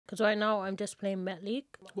Because right now I'm just playing Met League.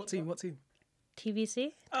 What team?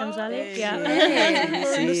 TVC, Thames Valley. Yeah.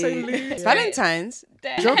 We're in the same league. It's Valentine's.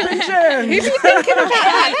 Dropping gems. Who be thinking of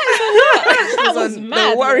that? That was on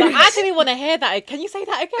mad. the worries. Like, I actually want to hear that. Can you say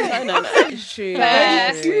that again? No. It's true.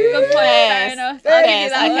 Fair. Good point. Fair enough. I'll give you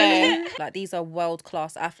that Okay. one. Like, these are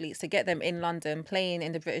world-class athletes. To get them in London playing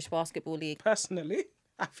in the British Basketball League. Personally,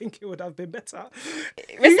 I think it would have been better.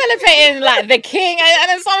 We're celebrating like the king, and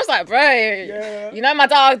then someone's like, bro, you know my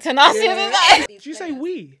dog Tanasi. Yeah. Did you say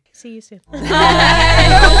we? See you soon.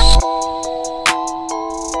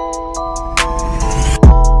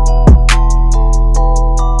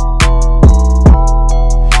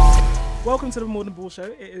 Welcome to the More Than Ball Show.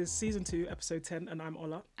 It is season 2, episode 10, and I'm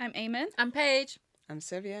Ola. I'm Eamon. I'm Paige. I'm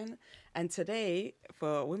Sevian, and today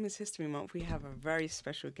for Women's History Month we have a very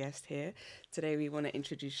special guest here. Today we want to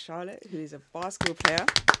introduce Charlotte, who is a basketball player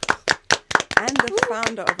and the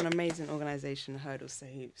founder of an amazing organisation,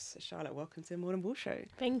 Hoops2Hurdles. Charlotte, welcome to the More Than Ball Show.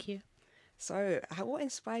 Thank you. So, what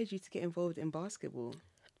inspired you to get involved in basketball?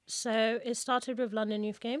 So it started with London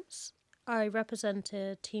Youth Games. I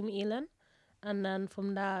represented Team Elan, and then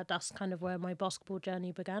from there, that's kind of where my basketball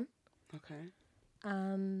journey began. Okay.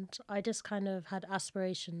 And I just kind of had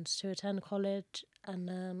aspirations to attend college, and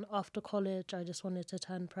then after college I just wanted to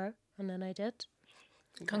turn pro, and then I did.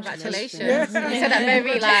 Congratulations. Yeah. You said that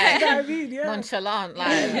very like I mean, yeah. nonchalant.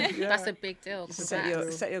 Like Yeah. that's a big deal.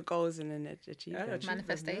 Set your goals and then achieve Yeah, them. achieve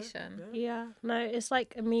Manifestation. Yeah, no, it's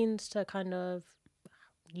like a means to kind of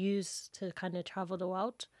use to kind of travel the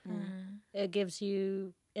world. It gives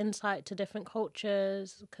you insight to different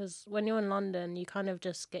cultures, because when you're in London you kind of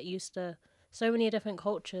just get used to so many different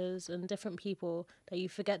cultures and different people that you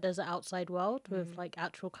forget there's an outside world with like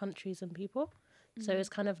actual countries and people. So it's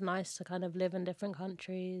kind of nice to kind of live in different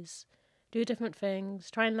countries, do different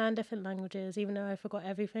things, try and learn different languages, even though I forgot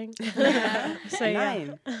everything. So yeah.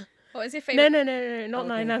 9. What was your favourite? No, not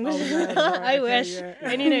 9 languages. Oh, right, I okay, wish. yeah.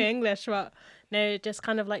 I only know English, but no, just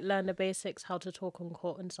kind of like learn the basics, how to talk on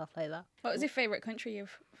court and stuff like that. What was your favourite country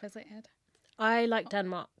you've visited? I like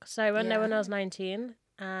Denmark. So I went there when I was 19,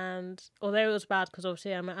 and although it was bad because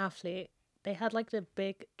obviously I'm an athlete, they had like the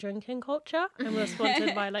big drinking culture and we were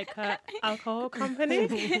sponsored by like a alcohol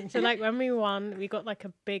company. So like when we won, we got like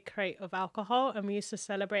a big crate of alcohol and we used to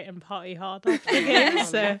celebrate and party hard after the game.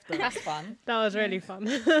 So That's fun. that was really fun.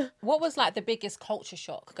 What was like the biggest culture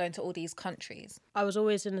shock going to all these countries? I was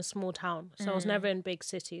always in a small town, so I was never in big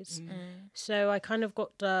cities. So I kind of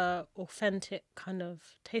got the authentic kind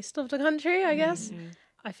of taste of the country, I guess.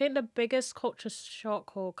 I think the biggest culture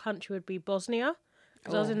shock or country would be Bosnia.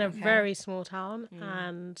 Because I was in a very small town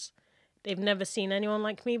and they've never seen anyone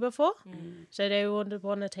like me before. So they would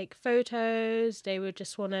want to take photos. They would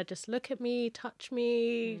just want to just look at me, touch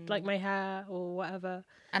me, like my hair or whatever.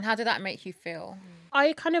 And how did that make you feel?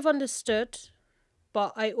 I kind of understood,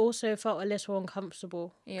 but I also felt a little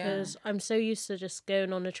uncomfortable Yeah. because I'm so used to just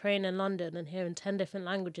going on a train in London and hearing 10 different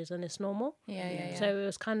languages and it's normal. Yeah. So it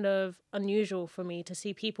was kind of unusual for me to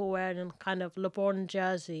see people wearing kind of LeBron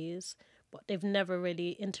jerseys, but they've never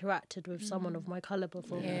really interacted with someone of my colour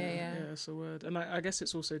before. Yeah. That's a word. And I guess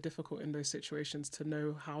it's also difficult in those situations to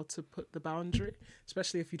know how to put the boundary,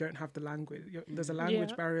 especially if you don't have the language. There's a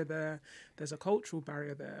language barrier there, there's a cultural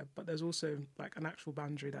barrier there, but there's also like an actual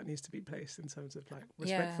boundary that needs to be placed in terms of like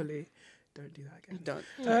respectfully, don't do that again. Don't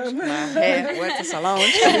touch my hair. Word to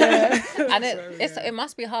Solange. And it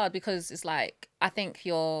must be hard because it's like, I think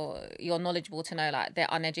you're knowledgeable to know like they're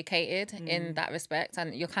uneducated in that respect,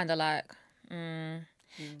 and you're kind of like,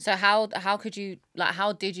 So how could you, like,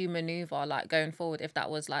 how did you maneuver like going forward if that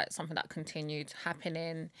was like something that continued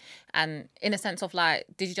happening? And in a sense of like,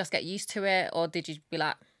 did you just get used to it, or did you be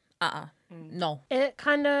like, no? It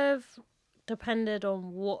kind of depended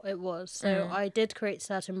on what it was. So I did create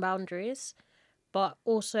certain boundaries, but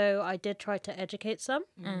also I did try to educate some.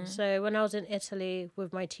 So when I was in Italy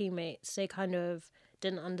with my teammates, they kind of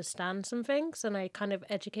didn't understand some things, and I kind of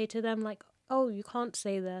educated them like, oh, you can't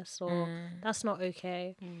say this, or that's not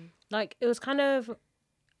okay. Like, it was kind of,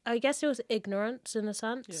 I guess it was ignorance in a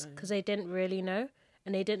sense, because they didn't really know,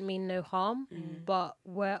 and they didn't mean no harm. But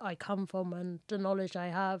where I come from and the knowledge I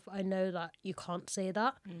have, I know that you can't say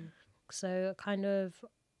that. So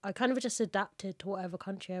I kind of just adapted to whatever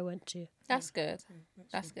country I went to. That's good.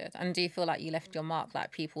 That's good. And do you feel like you left your mark?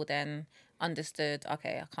 Like people then understood,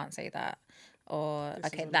 okay, I can't say that, or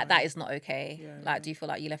okay, that is not okay. Like, do you feel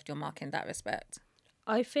like you left your mark in that respect?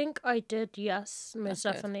 I think I did, yes, most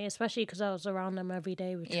definitely, especially because I was around them every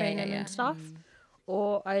day with training and stuff.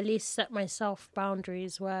 Or I at least set myself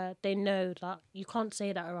boundaries where they know that you can't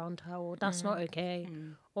say that around her, or that's not okay,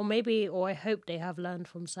 or I hope they have learned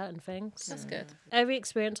from certain things. That's good. Every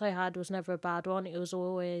experience I had was never a bad one. It was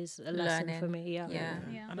always a lesson Learning. for me. Yeah.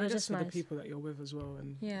 And It I was guess just for the nice. people that you're with as well,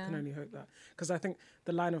 and you Yeah. can only hope that, because I think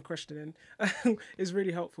the line of questioning is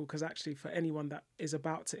really helpful, because actually for anyone that is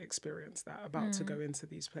about to experience that, about to go into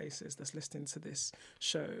these places, that's listening to this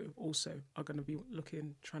show, also are going to be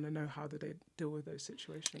trying to know how do they deal with those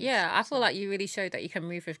situations. Yeah, I feel like you really showed that you can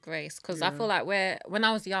move with grace, because I feel like when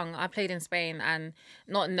I was young, I played in Spain, and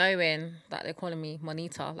not knowing that they're calling me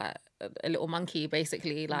Monita, like a little monkey,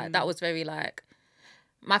 basically, like that was very like,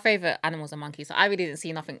 my favourite animal's a monkey, so I really didn't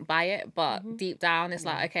see nothing by it, but deep down it's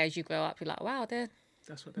like, okay, as you grow up, you're like, wow, they're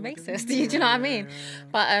That's what they racist. Do you know what I mean?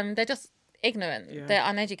 But they're just ignorant. They're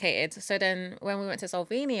uneducated. So then when we went to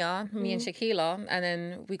Slovenia, me and Shaquila, and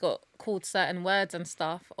then we got called certain words and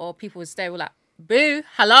stuff, or people would stay, we're like, boo,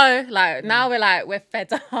 hello. Like now we're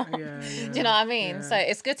fed up. Do you know what I mean? Yeah. So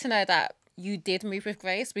it's good to know that you did move with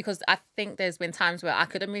grace, because I think there's been times where I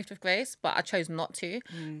could have moved with grace, but I chose not to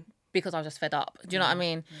because I was just fed up. Do you know what I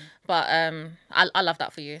mean? But I love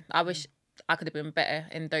that for you. I wish I could have been better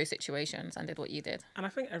in those situations and did what you did. And I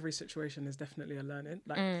think every situation is definitely a learning.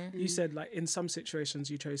 Like you said, like in some situations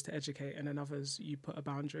you chose to educate, and in others you put a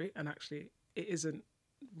boundary, and actually it isn't,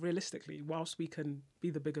 realistically, whilst we can be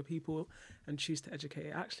the bigger people and choose to educate,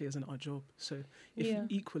 it actually isn't our job. So if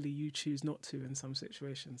equally you choose not to in some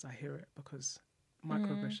situations, I hear it, because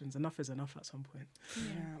microaggressions, enough is enough at some point.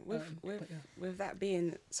 With that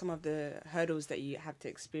being some of the hurdles that you have to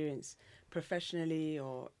experience professionally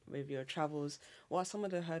or with your travels, what are some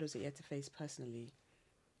of the hurdles that you had to face personally?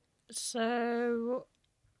 So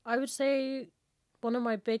I would say one of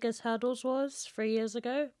my biggest hurdles was 3 years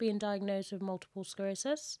ago being diagnosed with multiple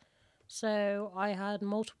sclerosis. So I had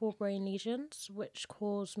multiple brain lesions, which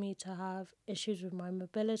caused me to have issues with my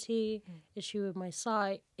mobility, issue with my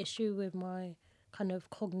sight, issue with my kind of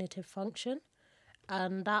cognitive function.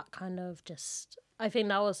 And that kind of just, I think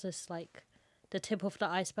that was just like the tip of the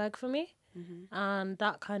iceberg for me. And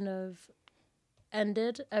that kind of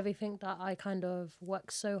ended everything that I kind of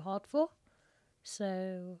worked so hard for.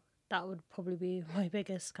 So that would probably be my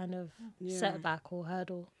biggest kind of setback or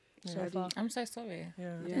hurdle so far. I'm so sorry.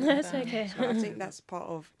 That's okay. So I think that's part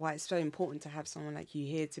of why it's so important to have someone like you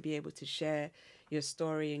here to be able to share your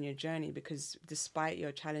story and your journey, because despite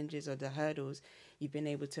your challenges or the hurdles, you've been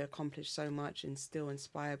able to accomplish so much and still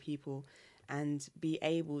inspire people and be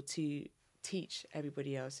able to teach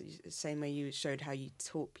everybody else. The same way you showed how you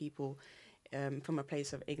taught people from a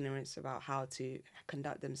place of ignorance about how to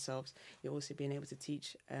conduct themselves, you're also being able to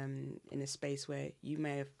teach in a space where you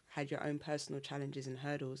may have had your own personal challenges and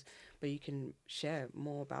hurdles, but you can share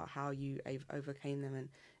more about how you overcame them and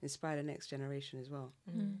inspire the next generation as well.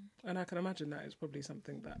 And I can imagine that is probably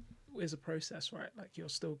something that is a process, right? Like you're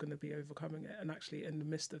still going to be overcoming it, and actually in the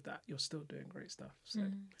midst of that you're still doing great stuff. So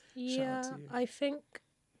shout out to you. I think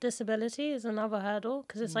disability is another hurdle,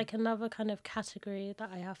 because it's like another kind of category that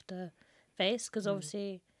I have to face, because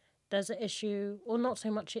obviously there's an issue, or not so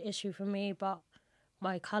much an issue for me, but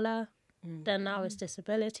my colour, then now it's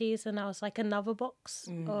disabilities, and now it's like another box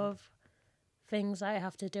of things I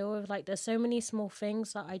have to deal with. Like there's so many small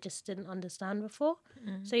things that I just didn't understand before.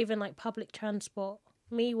 So even like public transport,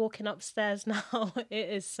 me walking upstairs now, it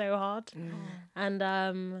is so hard. And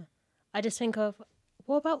I just think of,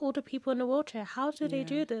 what about all the people in the wheelchair? How do they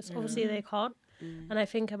do this? Obviously they can't. And I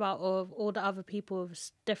think about all the other people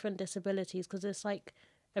with different disabilities, because it's like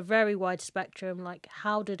a very wide spectrum. Like,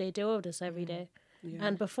 how do they deal with this every day?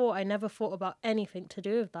 And before, I never thought about anything to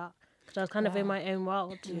do with that, because I was kind of in my own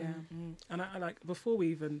world. And I like, before we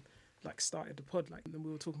even like started the pod, like, and then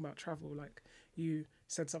we were talking about travel, like you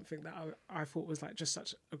said something that I thought was like just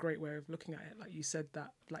such a great way of looking at it. Like you said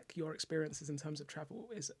that like your experiences in terms of travel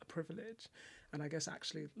is a privilege. And I guess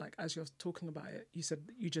actually, like, as you're talking about it,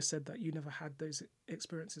 you just said that you never had those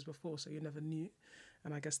experiences before, so you never knew.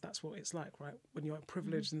 And I guess that's what it's like, right? When you're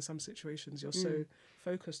privileged in some situations, you're so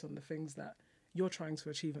focused on the things that you're trying to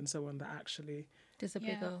achieve, and so on, that actually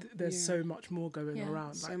there's so much more going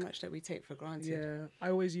around. So like, much that we take for granted. Yeah, I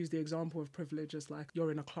always use the example of privilege as like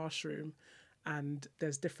you're in a classroom and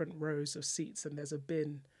there's different rows of seats and there's a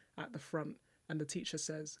bin at the front. And the teacher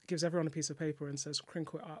gives everyone a piece of paper and says,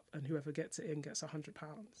 crinkle it up, and whoever gets it in gets £100.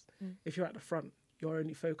 If you're at the front, you're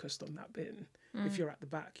only focused on that bin. If you're at the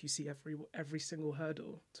back, you see every single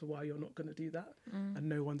hurdle to why you're not going to do that, and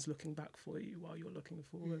no one's looking back for you while you're looking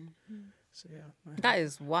forward. So yeah, that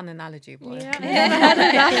is one analogy, boy. That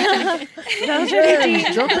was really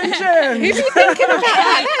deep. Dropping gems. Who's thinking of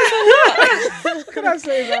that? Can I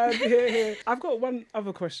say that? Here. I've got one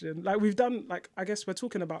other question. Like we've done, like I guess we're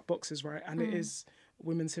talking about boxes, right? And it is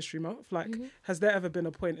Women's History Month. Like, has there ever been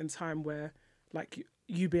a point in time where, like,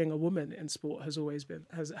 you being a woman in sport has always been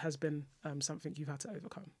has been something you've had to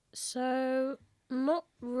overcome? So not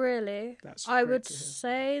really. That's I great would to hear.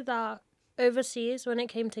 say that overseas, when it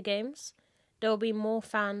came to games, there'll be more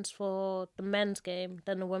fans for the men's game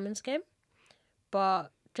than the women's game.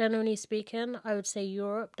 But generally speaking, I would say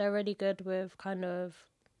Europe, they're really good with kind of,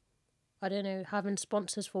 I don't know, having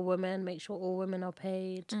sponsors for women, make sure all women are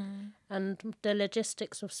paid. And the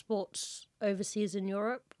logistics of sports overseas in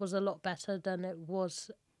Europe was a lot better than it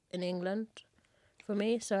was in England for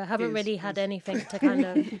me. So I haven't really had anything to kind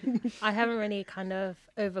of, I haven't really kind of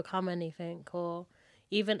overcome anything, or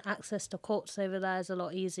even access to courts over there is a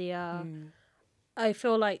lot easier. I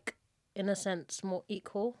feel like, in a sense, more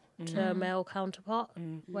equal to a male counterpart.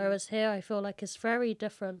 Whereas here, I feel like it's very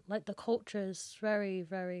different. Like, the culture is very,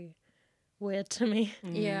 very weird to me.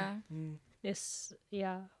 Yeah. It's,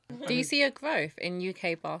 yeah. Do you see a growth in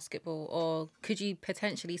UK basketball, or could you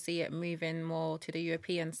potentially see it moving more to the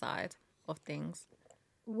European side of things?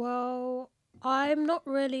 Well, I'm not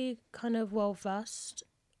really kind of well versed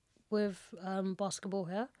with basketball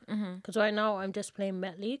here, because right now I'm just playing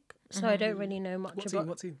Met League, so I don't really know much about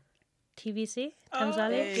What team? TVC, Thames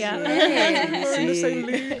Valley. Yeah. We're in the same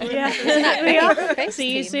league. Yeah, we are. Faith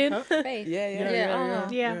See you team. soon. Faith. Yeah.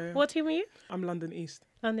 Yeah. What team are you? I'm London East.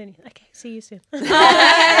 London. Okay, see you soon. We're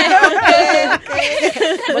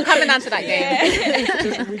coming down to that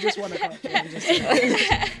game. We just won a cup.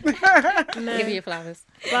 Give you your flowers.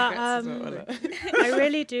 But I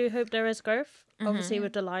really do hope there is growth. Obviously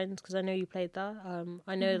with the Lions, because I know you played that.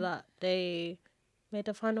 I know that they made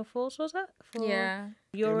the Final Fours, was it? For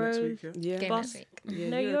Euro. Next week, Yeah. Game Boss. next week. Yeah,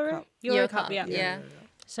 No, Euro Euro Cup. Cup, yeah. Yeah.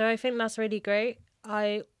 So I think that's really great.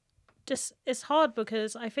 It's hard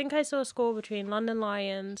because I think I saw a score between London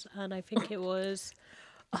Lions and I think it was,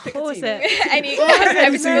 what was it?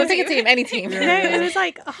 Every single take a team, any team. No, it was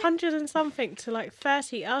like 100 and something to like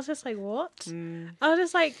 30. I was just like, what? I was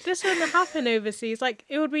just like, this wouldn't happen overseas. Like,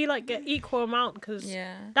 it would be like an equal amount, because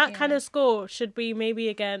that kind of score should be maybe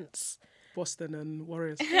against Boston and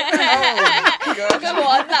Warriors. Good one.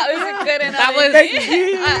 That was a good That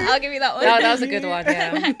analogy. was I'll give you that one. that was a good one.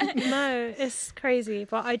 Yeah. No, it's crazy,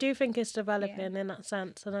 but I do think it's developing in that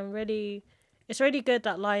sense, and it's really good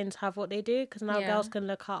that Lions have what they do, because now girls can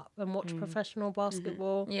look up and watch professional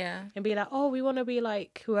basketball and be like, oh, we want to be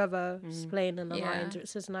like whoever's playing in the Lions,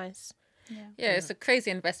 which is nice. Yeah, it's a crazy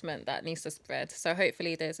investment that needs to spread. So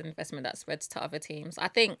hopefully there's an investment that spreads to other teams. I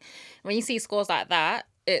think when you see scores like that,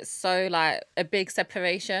 it's so like a big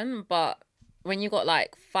separation. But when you got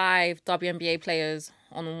like 5 WNBA players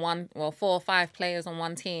on 4 or 5 players on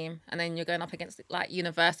one team, and then you're going up against like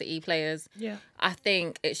university players, I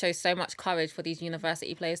think it shows so much courage for these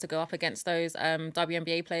university players to go up against those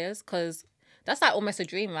WNBA players, because that's like almost a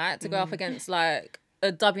dream, right? To go up against like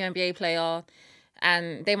a WNBA player.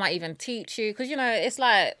 And they might even teach you, because, you know, it's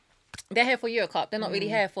like they're here for Euro Cup. They're not really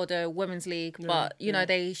here for the Women's League, but, you know,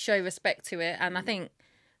 they show respect to it. And I think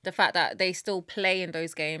the fact that they still play in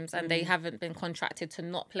those games and they haven't been contracted to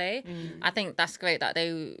not play, I think that's great that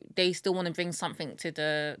they still want to bring something to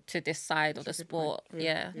this side of the sport.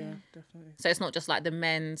 Yeah, Definitely. So it's not just like the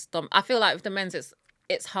men's. I feel like with the men's,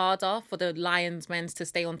 it's harder for the Lions men's to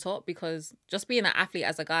stay on top, because just being an athlete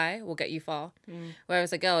as a guy will get you far.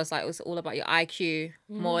 Whereas a girl is like, it's all about your IQ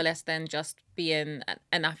more or less than just being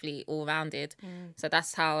an athlete all rounded. So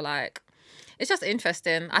that's how, like, it's just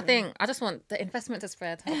interesting. I think I just want the investment to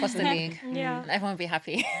spread across the league. Yeah. And everyone will be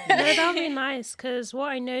happy. No, that would be nice, because what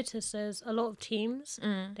I noticed is a lot of teams,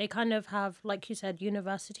 they kind of have, like you said,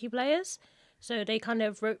 university players. So they kind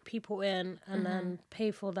of rope people in and then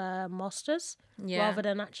pay for their masters rather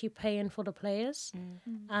than actually paying for the players.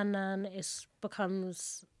 And then it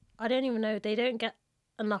becomes, I don't even know, they don't get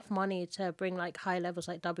enough money to bring like high levels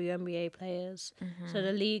like WNBA players. So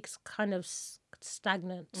the league's kind of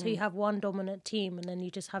stagnant. So you have one dominant team and then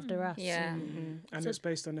you just have the rest. Yeah. And it's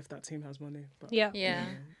based on if that team has money. But, Yeah.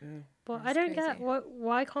 But That's I don't crazy. get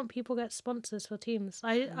why can't people get sponsors for teams?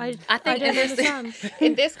 I think don't in this- understand.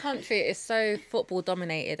 In this country, it's so football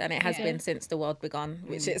dominated, and it has been since the world begun,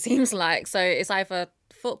 which it seems like. So it's either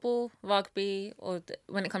football, rugby, or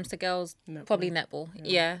when it comes to girls, probably netball.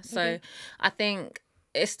 Yeah. So I think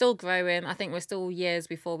it's still growing. I think we're still years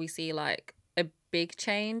before we see like a big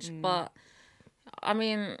change. But I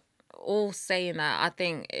mean, all saying that, I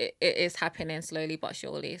think it is happening slowly but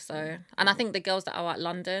surely. So, and I think the girls that are at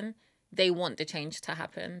London, they want the change to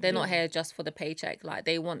happen. They're not here just for the paycheck. Like,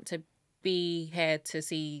 they want to be here to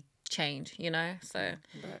see change, you know? So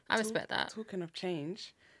I respect that. Talking of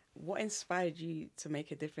change, what inspired you to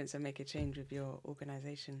make a difference and make a change with your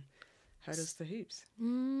organisation? Hurdles to Hoops?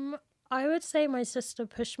 I would say my sister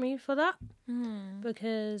pushed me for that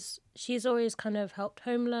because she's always kind of helped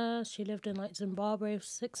homeless. She lived in like Zimbabwe for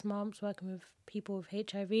 6 months working with people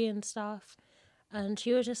with HIV and stuff. And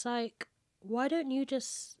she was just like, why don't you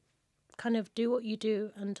just kind of do what you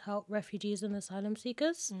do and help refugees and asylum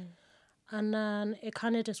seekers? And then it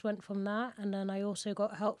kind of just went from that. And then I also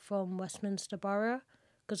got help from Westminster Borough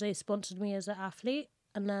because they sponsored me as an athlete.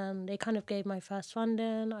 And then they kind of gave my first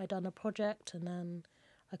funding. I done a project and then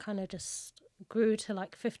I kind of just grew to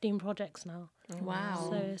like 15 projects now. Wow.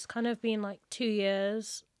 So it's kind of been like 2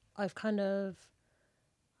 years. I'm kind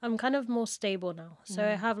of more stable now. So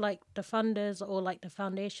I have like the funders or like the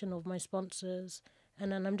foundation of my sponsors.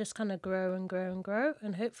 And then I'm just kind of grow and grow and grow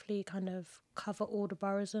and hopefully kind of cover all the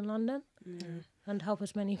boroughs in London and help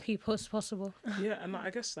as many people as possible. Yeah, and I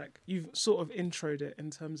guess like you've sort of introed it in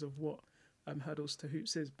terms of what Hurdles to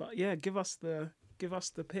Hoops is. But yeah, give us the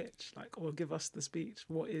pitch, like, or give us the speech.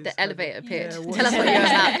 What is the elevator pitch? Yeah, Tell us what you're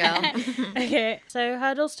about, girl. Okay, so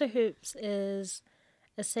Hurdles to Hoops is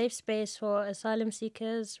a safe space for asylum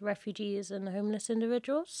seekers, refugees, and homeless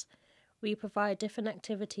individuals. We provide different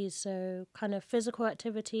activities, so kind of physical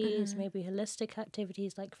activities, maybe holistic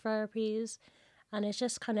activities like therapies, and it's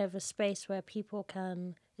just kind of a space where people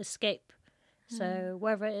can escape. So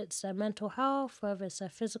whether it's their mental health, whether it's their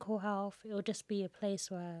physical health, it'll just be a place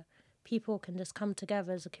where people can just come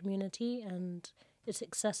together as a community and it's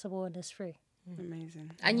accessible and it's free.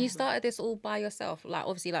 Amazing. And you started this all by yourself, like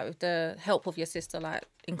obviously like with the help of your sister, like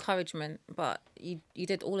encouragement, but you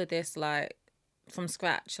did all of this like from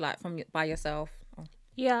scratch, like by yourself.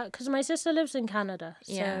 Yeah, because my sister lives in Canada,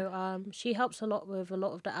 so she helps a lot with a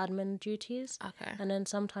lot of the admin duties, and then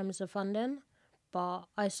sometimes the funding. But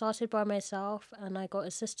I started by myself, and I got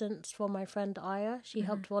assistance from my friend Aya. She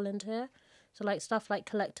helped volunteer, so like stuff like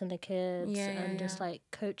collecting the kids and just like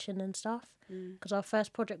coaching and stuff. Because our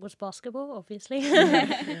first project was basketball, obviously.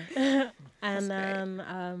 And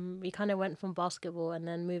then we kind of went from basketball and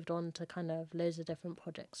then moved on to kind of loads of different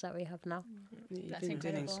projects that we have now. That's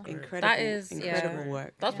incredible. That is incredible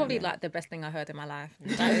work. That's probably like the best thing I heard in my life.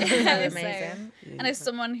 That is so amazing. And as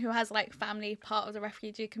someone who has like family part of the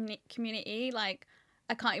refugee community, like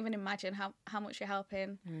I can't even imagine how much you're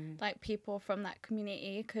helping like people from that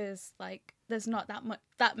community, because like there's not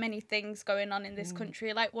that many things going on in this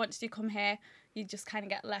country. Like once you come here, you just kind of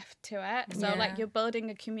get left to it. So like you're building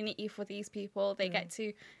a community for these people. They get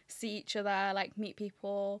to see each other, like meet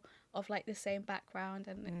people of like the same background,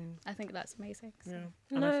 and I think that's amazing. So.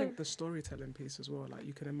 Yeah, and I think the storytelling piece as well. Like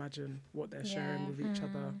you can imagine what they're sharing with each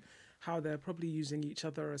other. How they're probably using each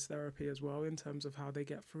other as therapy as well in terms of how they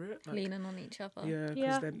get through it. Like, leaning on each other. Yeah,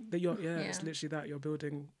 because then it's literally that you're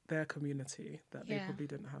building their community that they probably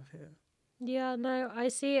didn't have here. Yeah, no, I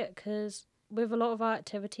see it because with a lot of our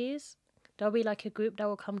activities, there'll be like a group that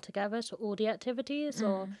will come together to all the activities,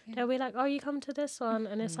 or they'll be like, oh, you come to this one,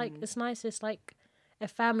 and it's like, it's nice, it's like a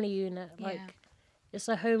family unit, like it's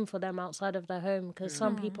a home for them outside of their home, because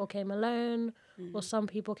some people came alone, or some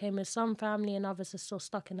people came with some family and others are still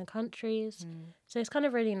stuck in the countries. So it's kind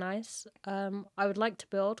of really nice. I would like to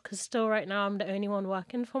build, because still right now I'm the only one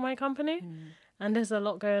working for my company and there's a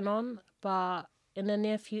lot going on, but in the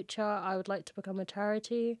near future I would like to become a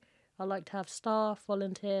charity. I'd like to have staff,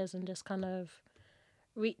 volunteers, and just kind of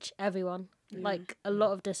reach everyone. Like a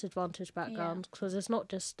lot of disadvantaged backgrounds, because it's not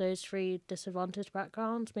just those 3 disadvantaged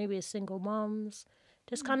backgrounds, maybe it's single mums.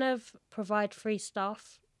 Just kind of provide free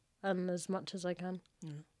stuff and as much as I can.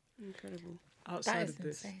 Incredible. Outside of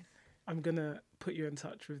this, I'm going to put you in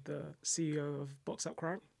touch with the CEO of Box Up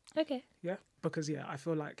Crime. Okay. Yeah, because I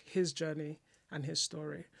feel like his journey and his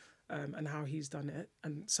story and how he's done it,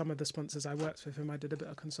 and some of the sponsors I worked with him, I did a bit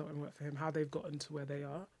of consulting work for him, how they've gotten to where they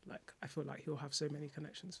are. Like, I feel like he'll have so many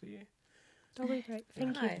connections for you. That'll be great.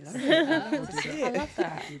 Thank you. I love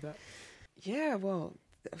that. Yeah, well,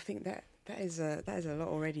 I think that is a lot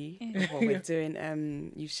already of what we're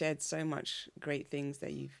doing. You've shared so much great things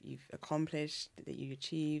that you've accomplished, that you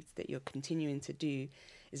achieved, that you're continuing to do.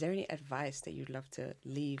 Is there any advice that you'd love to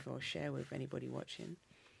leave or share with anybody watching?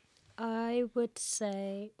 I would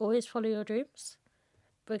say always follow your dreams,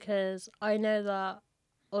 because I know that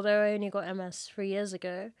although I only got MS 3 years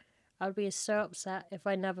ago, I'd be so upset if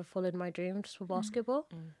I never followed my dreams for basketball,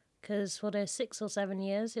 because for those 6 or 7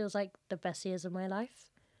 years, it was like the best years of my life.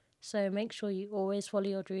 So make sure you always follow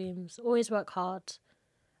your dreams, always work hard,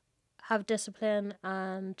 have discipline,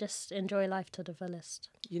 and just enjoy life to the fullest.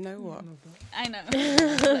 You know what? I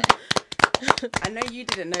know. I know you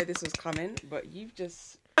didn't know this was coming, but you've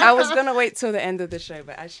just I was going to wait till the end of the show,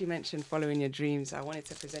 but as she mentioned following your dreams, I wanted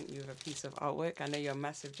to present you with a piece of artwork. I know you're a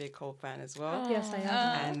massive J. Cole fan as well. Yes, I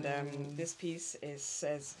am. And this piece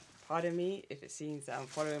says, pardon me if it seems that I'm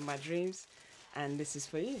following my dreams. And this is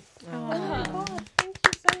for you. Oh my God, thank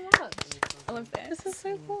you so much. I love this. This is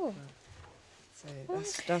so cool. So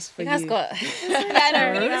that's for You you. guys got. Yeah,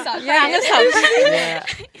 no, we need to start. Yeah, I'm gonna start. Yeah.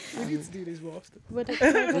 We need to do this more often. Would it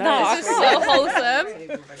No, This is so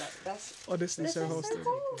wholesome. That's Honestly, so wholesome.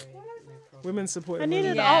 cool. Women supporting I needed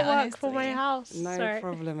women. Yeah, artwork for honestly. my house. no Sorry.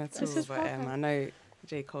 problem at This all. is But perfect. I know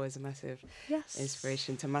J. Cole is a massive Yes.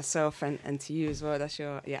 inspiration to myself and to you as well. That's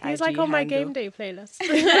your He's IG like on my handle. game day playlist.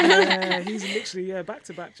 Yeah, he's literally back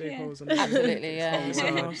to back J. Cole's. On Absolutely, yeah. It's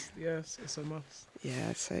a must. Yes, it's a must.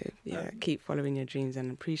 Yeah, so keep following your dreams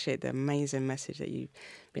and appreciate the amazing message that you've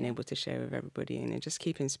been able to share with everybody and just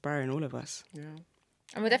keep inspiring all of us. Yeah.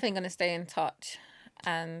 And we're definitely going to stay in touch,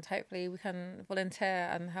 and hopefully we can volunteer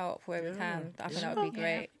and help where we can. I think that would be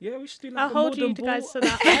great. Yeah, we should do like I'll a hold you modern guys ball. to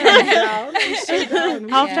that. I'm so down.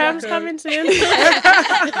 We Half should do term's like coming soon.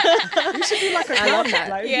 We should do like a I camp. love that.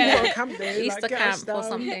 Like, Yeah. if you got a camp day, Easter like, get us camp or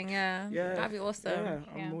down. something, yeah. Yeah. That'd be awesome. Yeah,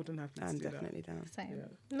 I'm Yeah. more than happy to I'm do definitely down. Same.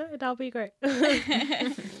 that. Yeah. No, that'll be great.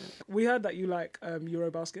 We heard that you like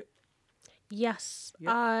Eurobasket. Yes,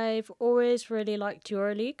 Yeah. I've always really liked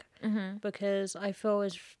EuroLeague Mm-hmm. because I feel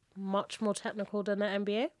it's much more technical than the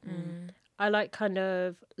NBA. I like kind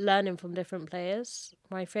of learning from different players.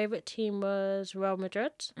 My favorite team was Real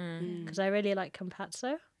Madrid because I really like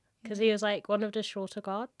Campazzo because he was like one of the shorter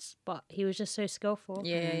guards, but he was just so skillful.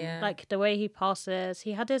 Yeah. Like the way he passes,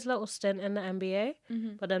 he had his little stint in the NBA, Mm-hmm.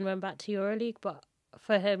 but then went back to EuroLeague. But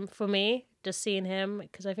for me, just seeing him,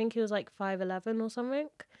 because I think he was like 5'11" or something,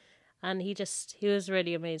 and he was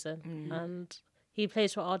really amazing. And he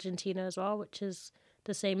plays for Argentina as well, which is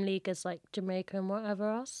the same league as like Jamaica and whatever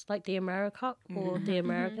else, like the Americup or the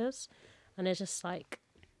Americas. And it's just like,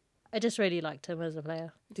 I just really liked him as a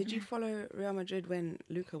player. Did you follow Real Madrid when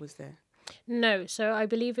Luca was there? No, so I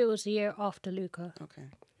believe it was the year after Luca. Okay.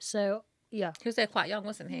 So yeah. He was there quite young,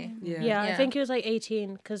 wasn't he? Yeah, I think he was like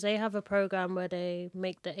 18 because they have a program where they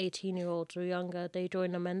make the 18-year-olds or younger, they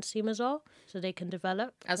join the men's team as well so they can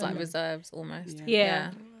develop. As like reserves almost.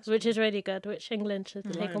 Yeah, which is really good, which England should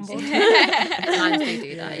take on board. Lions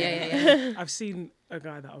do that. Yeah. I've seen a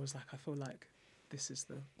guy that I was like, I feel like this is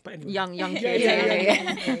the. But anyway. Young Yeah, kid.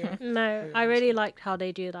 yeah. No, I really liked how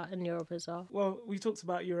they do that in Europe as well. Well, we talked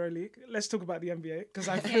about EuroLeague. Let's talk about the NBA because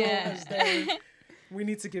I feel as though we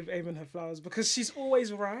need to give Eamon her flowers because she's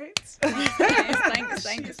always right. Thanks.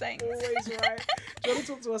 Always right. Do you want to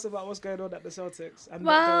talk to us about what's going on at the Celtics? And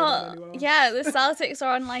not going on Well, anywhere else? yeah, the Celtics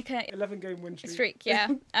are on like a 11-game win streak. streak, yeah.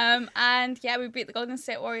 And yeah, we beat the Golden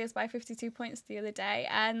State Warriors by 52 points the other day,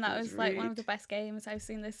 and that was like one of the best games I've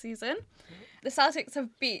seen this season. The Celtics have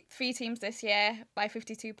beat 3 teams this year by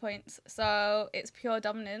 52 points, so it's pure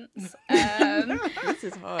dominance. This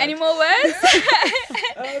is hard. Any more words?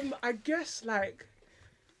 I guess like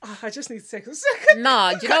I just need to take a second.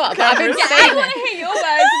 Nah, do you know what? But I've been I saying want it. to hear your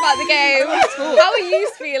words about the game. How are you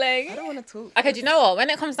I feeling? don't want to talk. Okay, do you know what? When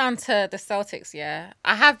it comes down to the Celtics, yeah,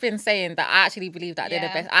 I have been saying that I actually believe that they're the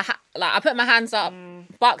Yeah. best. I put my hands up,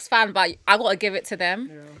 Bucks fan, but I got to give it to them.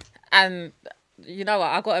 Yeah. And you know what?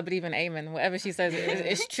 I got to believe in Eamon. Whatever she says,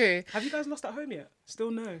 it's true. Have you guys lost at home yet? Still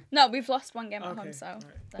no. No, we've lost one game at Okay, home, so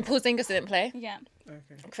right. Porzingis didn't play. yeah.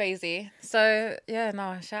 Okay. Crazy. So yeah,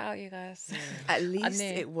 no, shout out you guys. At least knew.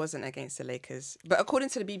 it wasn't against the Lakers. But according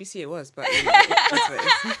to the BBC, it was. But you know, that's what it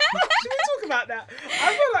is. Should we talk about that?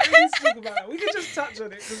 I feel like we need to talk about that. We can just touch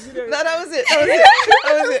on it because you know. No, that was it.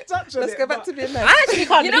 That was it. Touch on Let's it, go back but- to being I nice. actually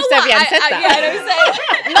can't You know believe what? Sevian said that. Yeah, I know what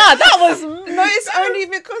I'm saying. No, that was No, it's only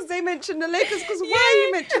because they mentioned the Lakers. Because why are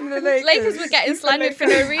you mentioning the Lakers? Lakers were getting slandered for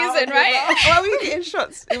no reason, right? Why were you getting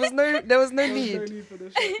shots? There was no There was no need. need for the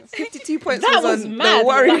shots. 52 points that was was on mad. the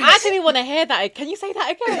Warriors. Like, I actually want to hear that. Can you say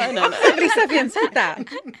that again? No. I can't believe Sevian said that.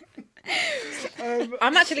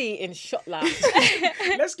 I'm actually in shock. Like,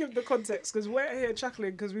 Let's give the context because we're here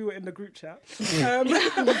chuckling because we were in the group chat.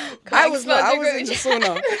 I was not. I was in the sauna.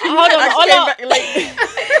 hold I on, came back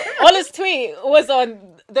late. Ola's tweet was on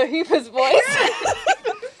the Hoopers voice.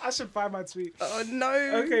 I should find my tweet. Oh no.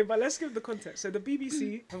 Okay, but let's give the context. So the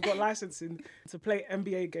BBC have got licensing to play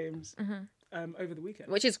NBA games over the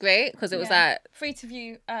weekend. Which is great because it was Yeah. like Free to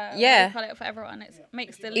view. Yeah. We call it for everyone. It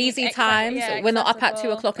makes the league easy accessible- times. yeah, We're not up at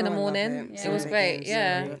accessible. 2:00 in the Oh, I love morning. it. It was Yeah. great. Games,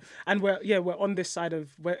 Yeah. And we're on this side of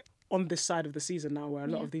the season now where a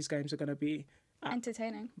lot of these games are going to be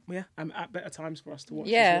entertaining. Yeah, and at better times for us to watch.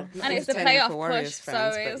 Yeah. as well. And it's the Entertaining playoff for Warriors push,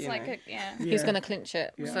 fans, so but, it's you like know. Who's going to clinch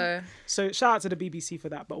it? Yeah. So shout out to the BBC for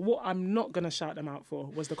that. But what I'm not going to shout them out for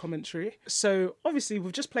was the commentary. So obviously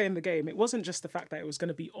with just playing the game, it wasn't just the fact that it was going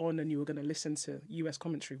to be on and you were going to listen to US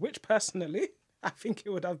commentary, which personally, I think it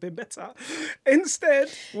would have been better. Instead,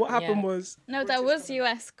 what happened was... No, there was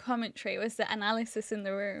US commentary. It was the analysis in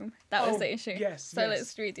the room. That was the issue. Yes. So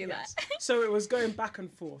let's redo that. So it was going back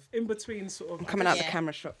and forth in between sort of... I'm coming out the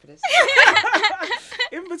camera shot for this.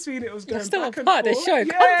 In between, it was going still back a and part of forth. the show. Yeah,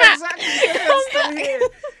 Come back. exactly. Yeah, still here.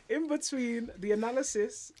 In between, the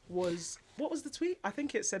analysis was... What was the tweet? I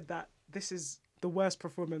think it said that this is the worst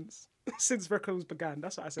performance since records began.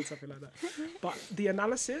 That's what I said, something like that. But the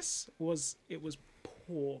analysis was... It was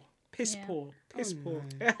poor. Piss poor.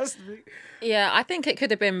 It has to be. Yeah, I think it could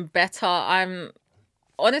have been better. I'm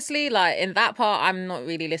honestly, like, in that part, I'm not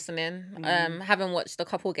really listening. Having watched a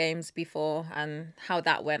couple games before and how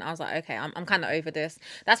that went, I was like, okay, I'm kind of over this.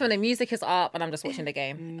 That's when the music is up and I'm just watching the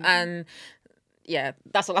game. And yeah,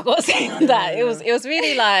 that's all I got to say on that. It was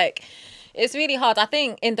really like, it's really hard. I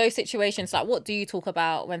think in those situations, like, what do you talk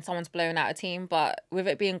about when someone's blowing out a team? But with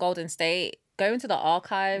it being Golden State, go into the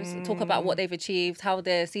archives, talk about what they've achieved, how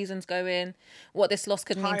their season's going, what this loss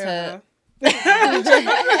could mean to... like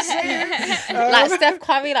Steph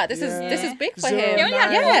Curry, like this is big for him. He only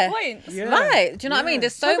had 4 points. Right. Do you know what I mean?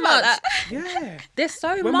 There's so much. There's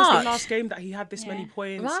so When much. was the last game that he had this many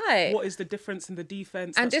points? Right. What is the difference in the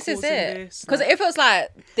defense? And that's this is causing it. this? Because if it was like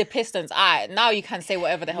the Pistons, now you can say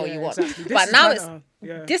whatever the hell you want. Exactly. But now it's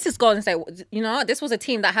better. this is Golden State. You know, this was a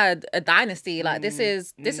team that had a dynasty. Like this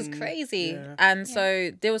is crazy. Yeah. And so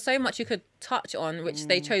there was so much you could touch on, which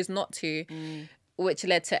they chose not to. Which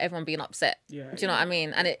led to everyone being upset. Do you know what I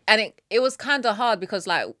mean? And it was kind of hard because,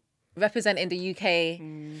 like, representing the UK,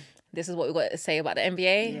 this is what we've got to say about the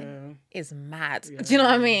NBA is mad. Do you know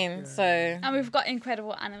what I mean? So And we've got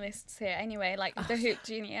incredible analysts here anyway, like the Hoop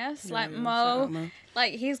Genius, like Mo.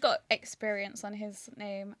 Like, he's got experience on his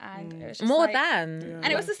name, and it was just more like, than. and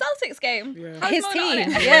it was the Celtics game. Yeah. His Mo not on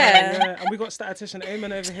team. it? Yeah. And we got statistician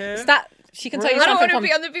Eamon over here. She can tell you I don't something want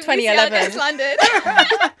to from be on the BBC. I'll get 2011. slandered.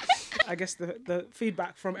 I guess the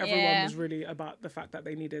feedback from everyone was really about the fact that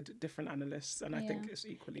they needed different analysts, and I think it's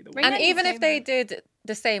equally the way. And even if they did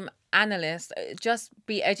the same analyst, just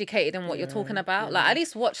be educated in what you're talking about. Like, at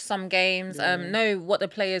least watch some games, know what the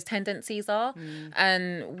players' tendencies are,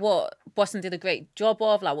 and what Boston did a great job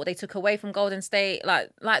of, like what they took away from Golden State.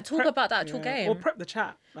 Like talk about that actual game. Or prep the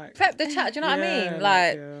chat. Like, Prep the chat. Do you know what I mean?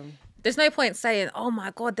 Like, there's no point saying, "Oh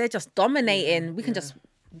my God, they're just dominating. We can just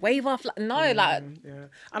wave off." No, and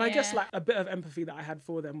I guess like a bit of empathy that I had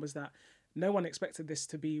for them was that no one expected this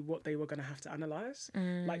to be what they were going to have to analyze.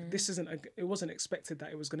 Like, this it wasn't expected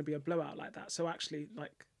that it was going to be a blowout like that. So actually,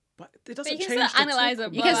 like, but it doesn't But you change. can still analyze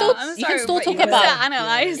it. You can still talk you about. can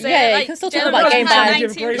analyze it. Yeah, you like, can still talk Jalen about Brown game had by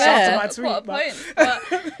 19 game. points, Yeah. quarter points, but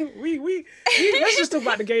we let's just talk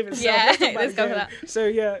about the game itself. Yeah, Let's talk about let's the go game. for that. So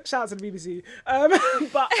yeah, shout out to the BBC.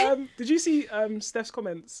 But did you see Steph's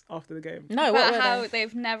comments after the game? No, what about were how they?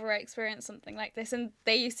 they've never experienced something like this, and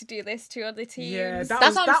they used to do this to other teams. Yeah,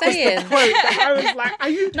 That's what I'm that was saying. the quote. That I was like, are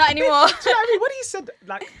you Not anymore. Do you know what I mean? When he said,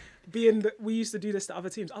 like, we used to do this to other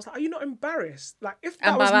teams, I was like, are you not embarrassed? Like, if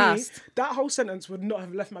that was Embarrassed. me, that whole sentence would not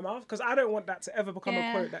have left my mouth, because I don't want that to ever become a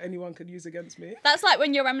Yeah. quote that anyone could use against me. That's like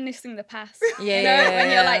when you're reminiscing the past. Yeah, You know, when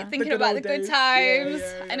you're like The thinking good about the old good days. times.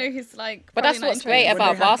 Yeah. I know he's like. But probably that's not what's great interested.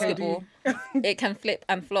 about they had basketball. It can flip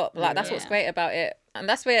and flop. Like, that's what's great about it. And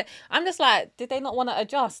that's where I'm just like, did they not want to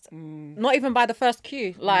adjust? Not even by the first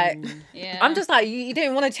cue. Like, Yeah. I'm just like, you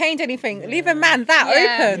didn't want to change anything. Leave a man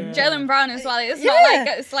that open. Jalen Brown as well. It's not like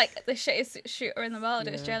it's like the shittest shooter in the world.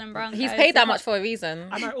 It's Jalen Brown. He's guys. paid that much for a reason.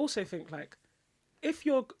 And I also think, like, if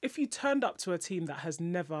you turned up to a team that has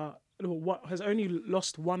only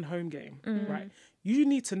lost one home game, right? You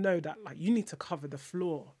need to know that, like, you need to cover the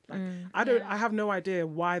floor. Like, I have no idea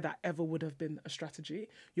why that ever would have been a strategy.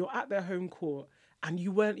 You're at their home court and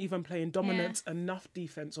you weren't even playing dominant enough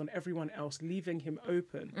defense on everyone else, leaving him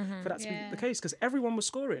open for that to be the case, because everyone was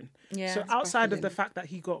scoring. Yeah. So outside of the fact that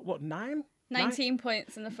he got, 19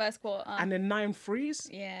 points in the first quarter. and then 9 threes.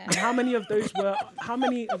 Yeah. And how many of those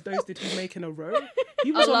did he make in a row?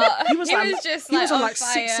 He was A on lot. he was He like was just, he was like, on on like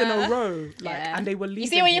 6 in a fire. row. Like, Yeah. and they were leading. You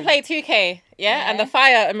see when you him. play 2K, and the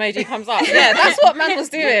fire emoji comes up. Yeah, that's what man was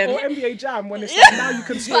doing. Or NBA Jam, when it's like, now you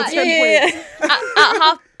can score 10 points.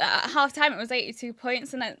 At half time, it was 82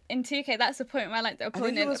 points, and then in 2K, that's the point where like the I think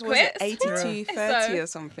opponent it was quits. 82-30 So, or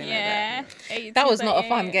something Yeah, like that. That was not a 82-38.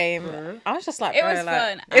 fun game. I was just like, It bro, was like,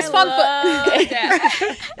 fun. It's I fun loved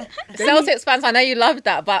it. for Celtics fans. I know you loved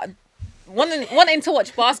that, but wanting to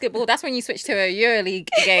watch basketball, that's when you switch to a EuroLeague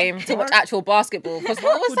game to watch actual basketball. Because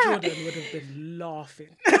what was that? Jordan would have been laughing.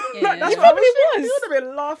 Yeah. That's what he would have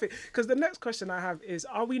been laughing. Because the next question I have is: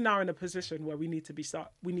 are we now in a position where we need to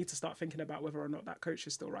start thinking about whether or not that coach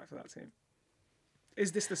is still right for that team?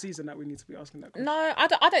 Is this the season that we need to be asking that question? No, I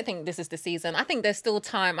don't think this is the season. I think there's still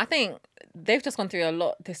time. I think they've just gone through a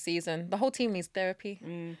lot this season. The whole team needs therapy.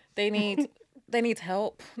 They need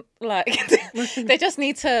help. Like they just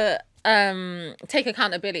need to take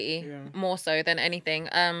accountability more so than anything.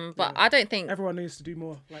 But I don't think everyone needs to do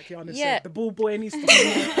more. Like Yana Yeah. said, the ball boy needs to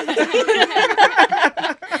do more.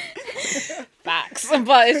 facts.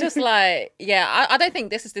 But it's just like, I don't think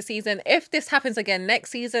this is the season. If this happens again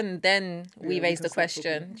next season, then we raise the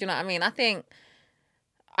question. Do you know what I mean? I think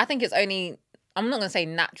it's only, I'm not gonna say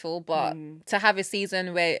natural, but to have a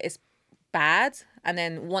season where it's bad and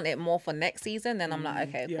then want it more for next season, then I'm like,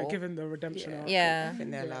 okay, cool. Given the redemption arc. I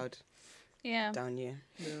think they're allowed Yeah. down year.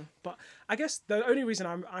 Yeah, but I guess the only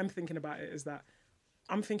reason I'm thinking about it is that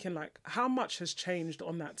I'm thinking like how much has changed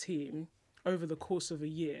on that team over the course of a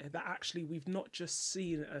year that actually we've not just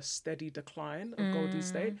seen a steady decline of Golden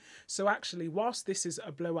State. So actually, whilst this is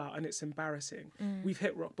a blowout and it's embarrassing, we've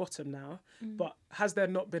hit rock bottom now. But has there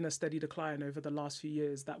not been a steady decline over the last few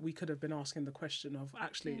years that we could have been asking the question of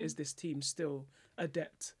actually, is this team still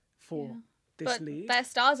adept for this league? Their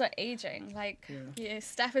stars are aging. Like,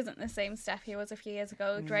 Steph isn't the same Steph he was a few years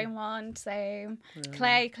ago. Draymond, same.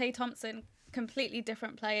 Klay Thompson, completely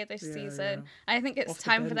different player this season. I think it's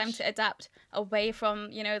time for them to adapt away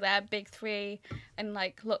from, their big three and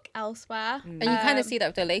like look elsewhere. And you kind of see that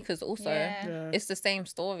with the Lakers also. It's the same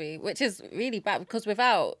story, which is really bad because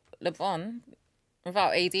without LeBron,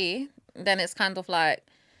 without AD, then it's kind of like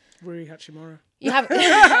Rui Hachimura. you haven't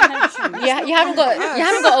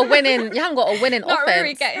got a winning Not offense.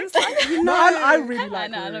 really getting started. No, I really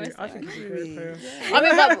like I Rui. know, I think he's a great player. I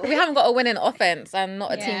mean, but we haven't got a winning offense and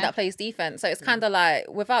not a team that plays defense. So it's kind of like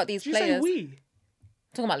without these Did you say players. we?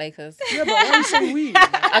 Talking about Lakers. Yeah, but why are you saying we?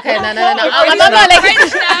 Okay, no. I'm not about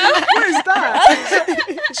Lakers. What is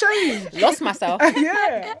that? Change. Lost myself.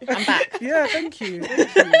 Yeah. I'm back. Yeah, thank you.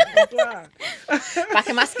 I'm glad. Back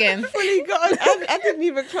in my skin. Fully gone. I didn't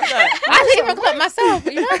even clock that. I didn't even clock myself.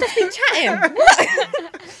 You know, I've just been chatting.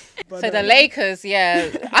 But, So the Lakers,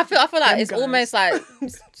 I feel like it's guys. almost like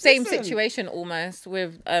same situation almost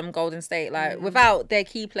with Golden State. Like without their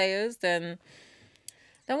key players, then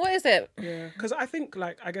what is it? Yeah, because I think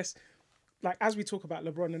as we talk about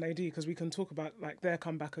LeBron and AD, because we can talk about like their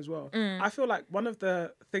comeback as well. I feel like one of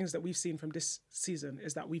the things that we've seen from this season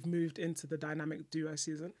is that we've moved into the dynamic duo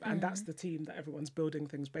season, and that's the team that everyone's building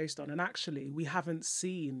things based on. And actually, we haven't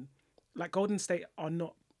seen like Golden State are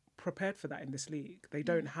not prepared for that in this league. They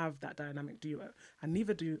don't have that dynamic duo, and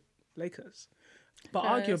neither do Lakers. But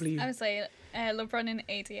arguably, I would say LeBron and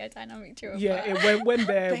AD are dynamic duo.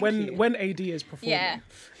 when AD is performing,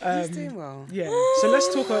 He's doing well. Yeah. So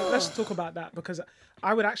let's talk about that, because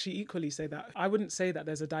I would actually equally say that I wouldn't say that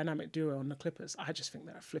there's a dynamic duo on the Clippers. I just think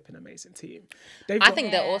they're a flipping amazing team. I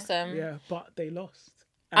think they're awesome. Yeah, but they lost.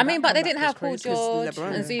 I mean, but they didn't have Paul George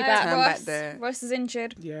and Zubac. Ross is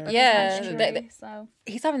injured. So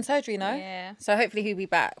he's having surgery now. Yeah. So hopefully he'll be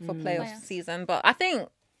back for playoff season. But I think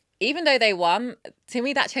even though they won, to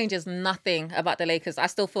me that changes nothing about the Lakers. I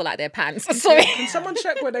still feel like they're pants. Sorry. Can someone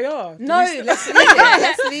check where they are? No, let's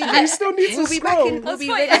leave it. You still need to scroll. We'll be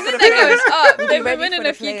ready for the They're going playoffs. up. We'll be They've been ready winning for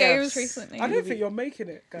a the few playoffs. games recently. I don't think you're making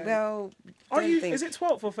it, guys. Well, Is it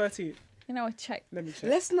 12th or 13th? Check. Let me check.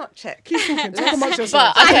 Let's not check. Keep talking. Talk amongst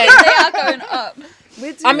yourselves. But okay. They are going up.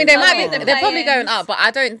 I mean, they might be. the They're probably play-ins. going up, but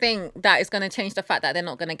I don't think that is going to change the fact that they're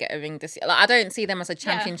not going to get a ring this year. Like, I don't see them as a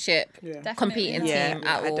championship competing team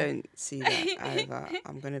at all. I don't see that either.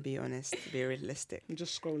 I'm going to be honest, to be realistic. I'm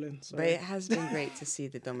just scrolling. Sorry. But it has been great to see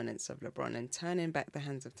the dominance of LeBron and turning back the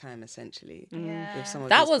hands of time, essentially. Yeah. With some of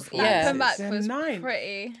That these was- performances. Comeback They're was ninth.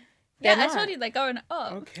 pretty. They're I not. told you they're going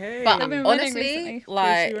up. Okay. But They've been winning honestly, recently.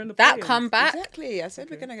 like you're in the that play-ins. comeback. Exactly. I said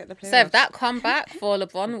we're going to get the playoffs. Sev, that comeback for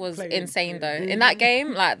LeBron was Play-ins, insane though. yeah. In that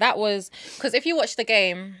game, like that was because if you watch the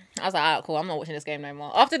game, I was like, alright, cool, I'm not watching this game no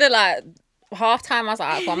more. After the half time, I was like,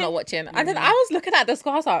 alright, cool, I'm not watching. And then I was looking at the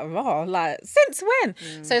score, I was like, oh, like since when?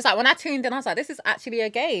 So it's like when I tuned in, I was like, this is actually a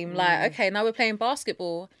game. Like, okay, now we're playing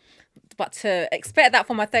basketball. But to expect that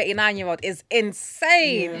from a 39-year-old is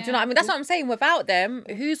insane. Do you know what I mean? That's what I'm saying. Without them,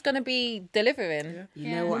 who's going to be delivering? Yeah.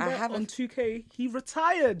 You know what? I Remember have on 2K, he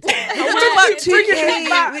retired. about Bring it 2K.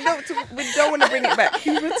 back. We don't want to bring it back.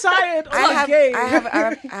 He retired on I a game.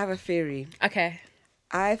 have a theory. Okay.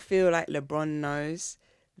 I feel like LeBron knows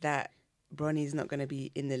that Bronny's not going to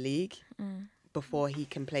be in the league, before he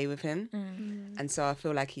can play with him. And so I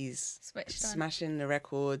feel like he's Switched on. smashing the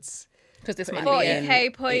records. Because this might putting be it 40K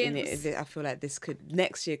in- points. I feel like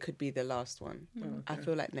next year could be the last one. I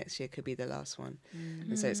feel like next year could be the last one.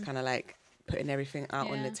 And so it's kind of like putting everything out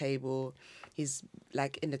on the table. He's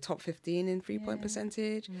like in the top 15 in 3-point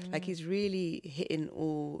percentage. Like he's really hitting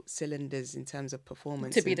all cylinders in terms of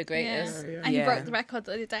performance. to be the greatest. And he broke the record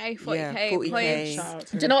the other day, 40K 40K. points. Shout out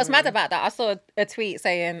to Do you him know what's for mad it. about that? I saw a tweet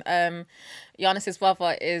saying Giannis's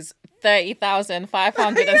brother is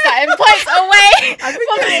 30,500 and something points away. I think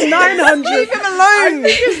it's 900. Leave him alone. I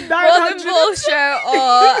think it's Golden 900. Ball show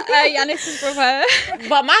or Giannis's brother.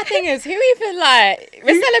 But my thing is, who even like,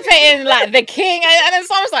 we're celebrating like the king, and then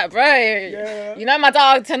someone's like, bro, you know my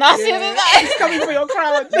dog Tanasi. He's coming for your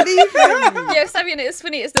crown. Leave him. Yo, Sabian, it's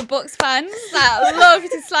funny. It's the Bucks fans that love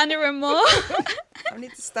to slander him more. I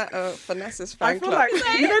need to start a Finesse's I fan feel club.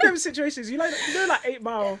 like you know them situations. You know like 8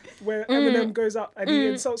 Mile where Eminem goes up and he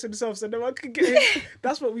insults himself so no one can get him.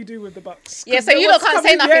 That's what we do with the Bucks. Yeah, so you lot can't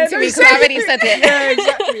say nothing to me because I already said it.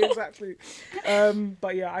 Yeah, exactly.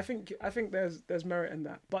 But yeah, I think there's merit in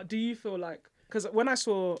that. But do you feel like, because when I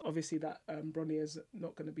saw obviously that Bronny is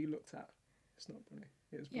not going to be looked at, it's not Bronny.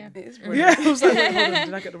 It is Bronny. Yeah. It is Yeah, brilliant. I was like, wait, hold on,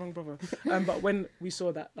 did I get the wrong brother? But when we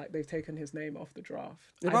saw that, like, they've taken his name off the draft.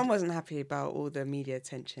 LeBron wasn't happy about all the media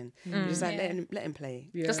attention. He was just like, let him play.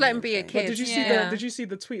 Yeah. Just let him be a But kid. did you see did you see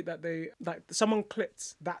the tweet that they, like, someone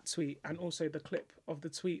clipped that tweet and also the clip of the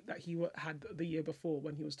tweet that he had the year before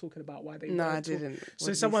when he was talking about why they No, weren't I didn't. What So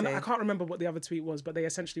did he someone, say? I can't remember what the other tweet was, but they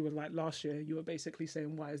essentially were like, last year you were basically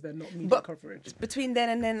saying, why is there not media But coverage? between then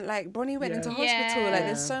and then, like, Bronny went into hospital. Like,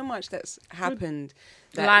 there's so much that's happened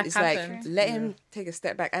that Life it's happened. like, let him take a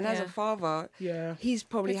step back. And as a Yeah. father, Yeah. he's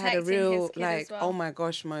probably had a Protecting his real, kid like, as well. oh my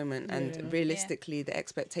gosh moment. And realistically, the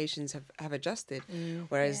expectations have adjusted. Mm.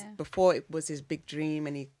 Whereas before it was his big dream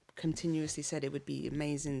and he continuously said it would be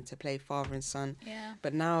amazing to play father and son. Yeah.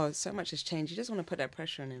 But now so much has changed. You just want to put that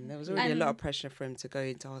pressure on him. There was already a lot of pressure for him to go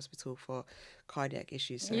into hospital for cardiac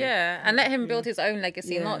issues. So Yeah, and let him build his own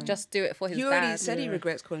legacy, Yeah. not just do it for his he already dad. said he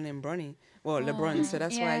regrets calling him Bronny. Well, LeBron, so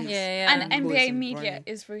that's why he's And calls NBA him media Bronny.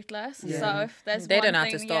 is ruthless. Yeah. So if there's They one don't have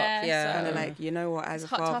to thing, stop, yeah. so- Kind of like, you know what, as a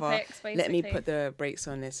Hot father, topics, let me basically. put the brakes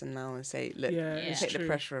on this and now and say, look, It's take true. the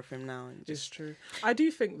pressure off him now. And It's just, true. I do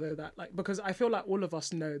think though that, like, because I feel like all of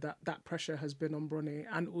us know that pressure has been on Bronny,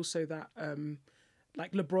 and also that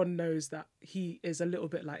like LeBron knows that he is a little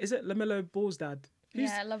bit like, is it LaMelo Ball's dad?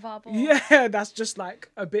 Yeah, LeVar Ball. Yeah, that's just like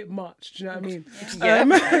a bit much. Do you know what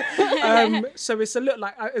I mean? So it's a little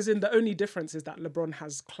like, as in the only difference is that LeBron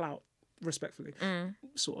has clout, respectfully,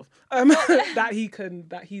 sort of,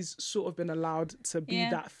 that he's sort of been allowed to be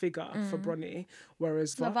that figure for Bronny,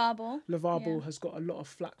 whereas LeVar Ball has got a lot of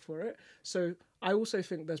flack for it. So I also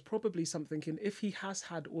think there's probably something in, if he has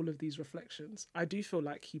had all of these reflections, I do feel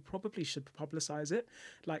like he probably should publicize it.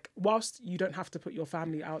 Like, whilst you don't have to put your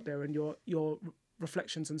family out there and your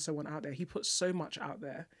reflections and so on out there, he puts so much out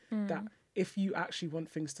there that if you actually want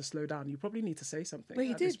things to slow down, you probably need to say something. but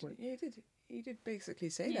he at this did. point. Yeah, he did basically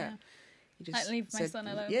say Yeah. that. He just Like, leave my said- son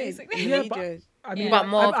alone, yeah, basically. Yeah, he but did. I mean, But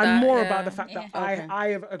more of I'm that, more yeah. about the fact that Okay. I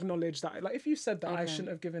have acknowledged that. Like, if you said that I shouldn't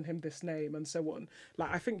have given him this name and so on,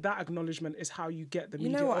 like, I think that acknowledgement is how you get the You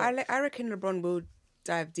media. know what? on. I reckon LeBron will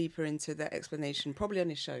dive deeper into that explanation, probably on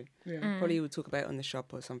his show. Yeah. Probably we'll talk about it on the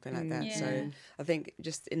shop or something like that. Yeah. So I think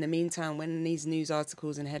just in the meantime, when these news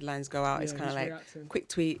articles and headlines go out, it's Yeah, kind of he's like reacting. quick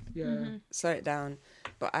tweet, Yeah. slow it down.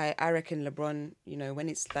 But I reckon LeBron, you know, when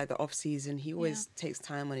it's like the off season, he always takes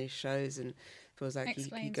time on his shows and feels like he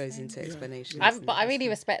Explains goes things. into explanations. But I really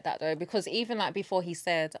respect that though, because even like before he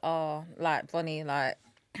said, oh, like Bronny, like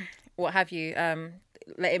what have you,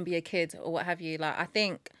 let him be a kid or what have you, like I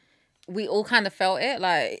think we all kind of felt it.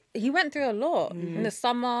 Like he went through a lot in the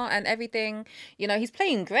summer and everything. You know, he's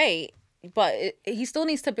playing great, but he still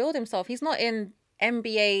needs to build himself. He's not in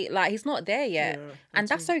NBA, like he's not there yet, and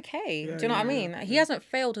that's okay. Do you know what I mean? He hasn't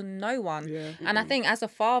failed no one, and I think as a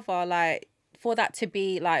father, like for that to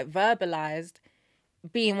be like verbalized,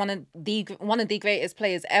 being one of the greatest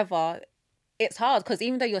players ever, it's hard because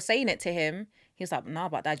even though you're saying it to him, he's like, "No,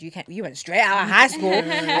 but Dad, you went straight out of high school.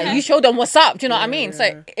 Like, you showed them what's up." Do you know what I mean?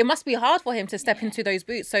 So it must be hard for him to step into those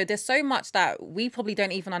boots. So there's so much that we probably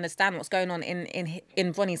don't even understand what's going on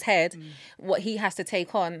in Bronny's head, what he has to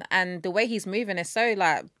take on, and the way he's moving is so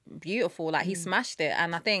like beautiful. Like he smashed it,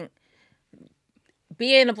 and I think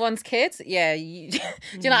being LeBron's kid, do you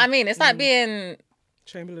know what I mean? It's like being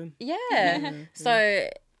Chamberlain. So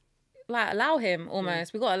like allow him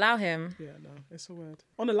almost. We gotta allow him. Yeah, no, it's a word.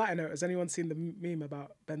 On a lighter note, has anyone seen the meme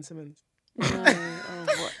about Ben Simmons?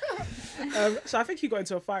 What? So I think he got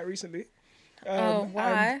into a fight recently.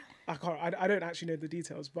 Why? I don't actually know the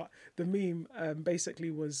details, but the meme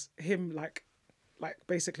basically was him like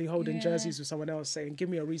basically holding jerseys with someone else saying, "Give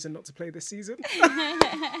me a reason not to play this season."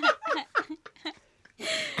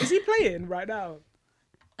 Is he playing right now?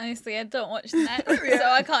 Honestly, I don't watch the net, so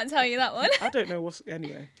I can't tell you that one. I don't know what's...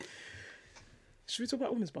 Anyway. Should we talk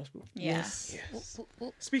about women's basketball? Yes.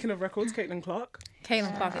 Speaking of records, Caitlin Clark.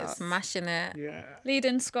 Caitlin Clark is smashing it. Yeah.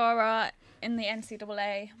 Leading scorer in the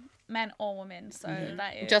NCAA, men or women. So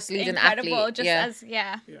that is just leading incredible. athlete. Just as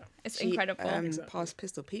it's incredible. Passed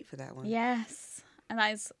Pistol Pete for that one. Yes, and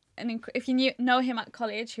that is if you know him at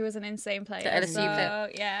college, he was an insane player. The LSU player.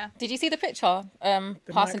 Yeah. Did you see the picture?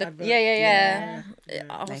 Passing the advert. yeah.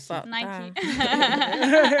 I was Nike. like, Nike.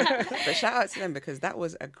 But shout out to them because that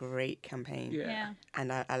was a great campaign. Yeah.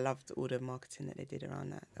 And I loved all the marketing that they did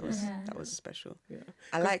around that. That was special. Yeah.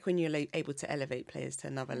 I like when you're able to elevate players to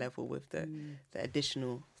another level with the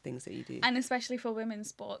additional things that you do. And especially for women's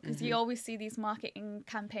sport, because you always see these marketing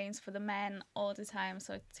campaigns for the men all the time.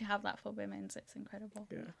 So to have that for women's, it's incredible.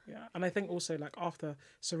 Yeah. And I think also like after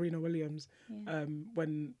Serena Williams,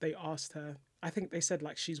 when they asked her, I think they said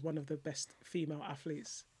like she's one of the best female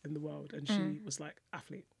athletes in the world, and she was like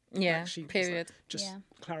athlete. yeah, Like, she was, period. like, just Yeah.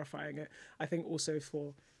 clarifying it. I think also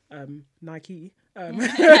for Nike,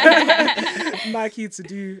 Nike to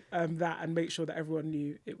do that and make sure that everyone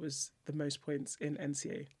knew it was the most points in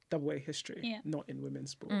NCAA history, not in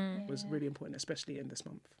women's sport, was really important, especially in this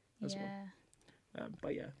month as well.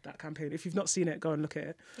 But yeah, that campaign, if you've not seen it, go and look at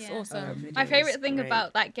it. Yeah. It's awesome. My favourite thing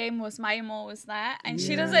about that game was Maya Moore was there, and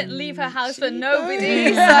she doesn't leave her house for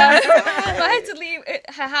nobody. does. So if I had to leave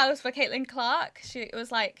her house for Caitlin Clark, it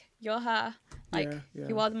was like, you're her. Like,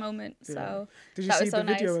 you are the moment. So did you that see was so the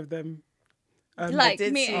video nice. of them? Like, I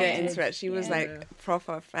did me see and the Caitlin. interact. She was like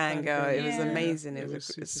proper fangirl. It was amazing. It was a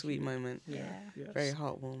super sweet cute. moment. Yeah. Very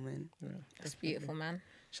heartwarming. It's beautiful, man.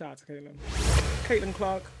 Shout out to Caitlin. Caitlin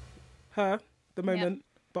Clark, the moment,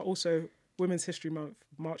 but also Women's History Month,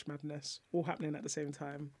 March Madness, all happening at the same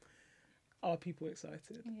time. Are people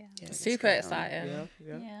excited? Yeah, Super exciting.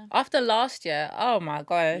 Yeah. After last year, oh my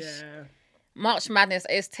gosh. Yeah. March Madness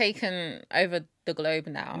is taken over the globe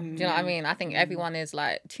now. Do you know what I mean? I think everyone is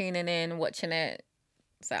like tuning in, watching it.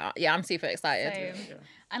 So yeah, I'm super excited. Same.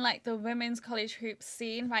 And like the women's college hoops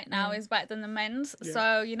scene right now is better than the men's.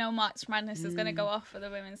 So, March Madness is going to go off for the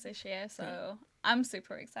women's this year. So I'm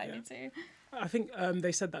super excited too. I think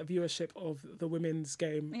they said that viewership of the women's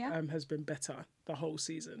game has been better the whole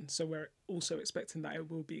season. So we're also expecting that it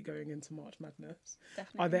will be going into March Madness.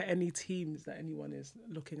 Definitely. Are there any teams that anyone is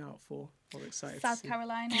looking out for or excited South to see?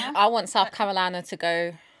 Carolina. I want South Carolina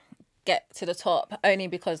to get to the top, only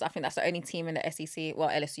because I think that's the only team in the SEC, well,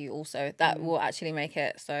 LSU also, that will actually make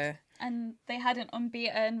it. So And they had an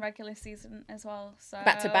unbeaten regular season as well. So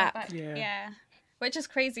Back to back. Yeah. Which is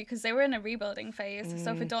crazy because they were in a rebuilding phase.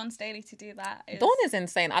 So for Dawn Staley to do that is... Dawn is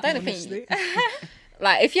insane. I don't Honestly. think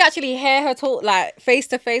like if you actually hear her talk like face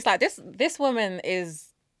to face, like this woman is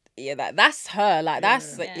that's her. Like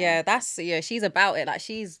that's she's about it. Like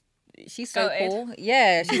she's so Goated. cool.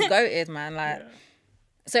 Yeah, she's goated, man. Like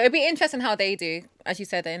so it'd be interesting how they do, as you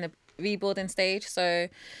said, they're in the rebuilding stage. So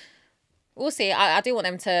we'll see. I do want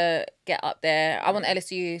them to get up there. I want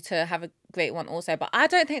LSU to have a great one also, but I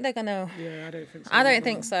don't think they're gonna. Yeah, I don't think so. I don't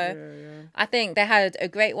think so. I think they had a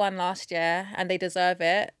great one last year and they deserve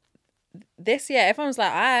it. This year, everyone's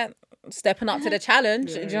like, I'm stepping up to the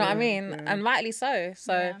challenge. Do you know what I mean? And rightly so.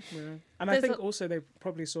 So, and I think also they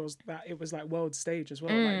probably saw that it was like world stage as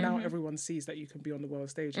well. Like now everyone sees that you can be on the world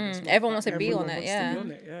stage. And it's everyone wants to be everyone on it. wants Yeah. to be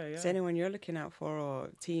on it. Yeah. Is there anyone you're looking out for, or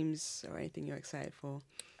teams, or anything you're excited for?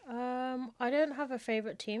 I don't have a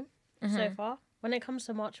favourite team so far. When it comes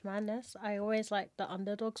to March Madness, I always like the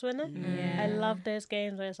underdogs winning. I love those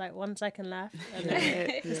games where it's like 1 second left and then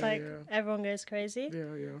it's like everyone goes crazy.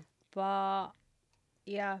 Yeah. But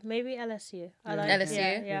yeah, maybe LSU. I like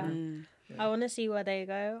LSU? Yeah. I want to see where they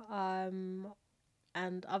go.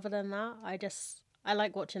 And other than that, I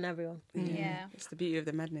like watching everyone. Yeah. It's the beauty of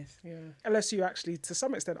the madness. Yeah. LSU actually, to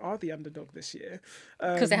some extent, are the underdog this year.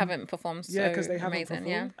 Because they haven't performed so because they haven't amazing.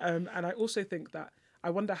 performed. Yeah. And I also think that I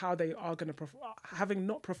wonder how they are going to perform. Having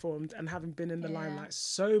not performed and having been in the limelight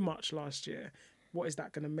so much last year, what is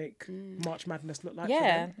that going to make March Madness look like for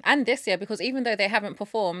Yeah. them? And this year, because even though they haven't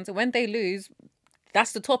performed, when they lose,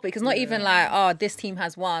 that's the topic. It's not even like, oh, this team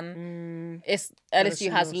has won. It's LSU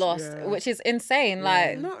has lost, which is insane.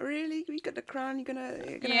 Like, Not really. You got the crown. You're gonna have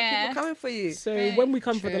people coming for you. So when we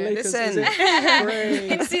come for the Lakers, is Listen. it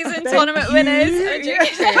great? In-season tournament winners. I'm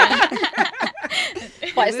joking.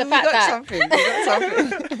 but it's the fact that We got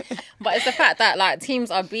something. But it's the fact that like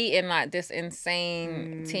teams are beating like this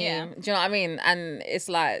insane team. Yeah. Do you know what I mean? And it's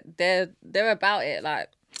like they're about it. Like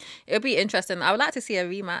it'll be interesting. I would like to see a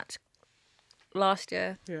rematch last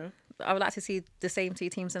year. Yeah. I would like to see the same two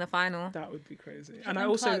teams in the final. That would be crazy. And I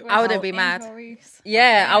also... I wouldn't be mad. Inquiries.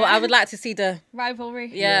 Yeah, I would like to see the Rivalry.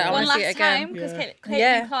 Yeah, I One wanna see last it again. time because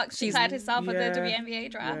Yeah. Caitlin Clark She's- declared herself at Yeah. the WNBA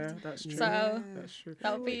draft. Yeah, that's true. So That's true.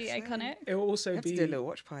 that would be iconic. It will also Let's be... do a little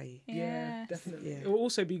watch party. Yeah, Yes. definitely. Yeah. It will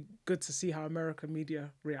also be good to see how American media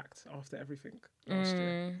react after everything last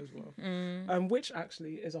year as well. Which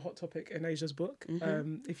actually is a hot topic in Asia's book.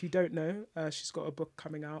 If you don't know, she's got a book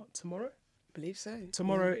coming out tomorrow. Believe so.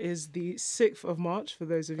 Tomorrow is the 6th of March for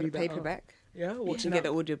those of The you that paperback. are You watching can get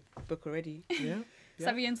the audio book already. Yeah.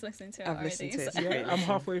 Savian's listening to it I've already. listened to it. so- Yeah, I'm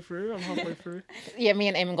halfway through. Yeah, me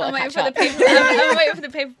and Eamon got I'm to waiting catch for the up. paper. I'm waiting for the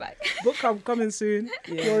paperback. Book coming soon.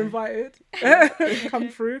 Yeah. You're invited. Come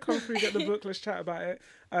through, get the book. Let's chat about it.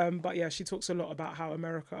 But yeah, she talks a lot about how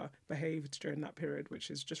America behaved during that period, which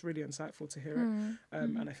is just really insightful to hear it.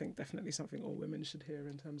 And I think definitely something all women should hear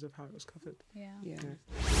in terms of how it was covered. Yeah. Yeah.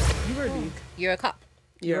 EuroLeague, Euro Cup.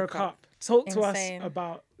 Euro Cup. Talk to us Insane.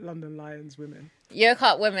 about London Lions women. Euro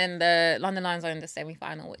Cup women, the London Lions are in the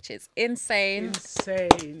semi-final, which is insane.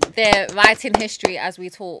 Insane. They're writing history as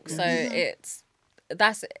we talk, so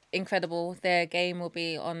that's incredible. Their game will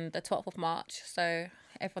be on the 12th of March, so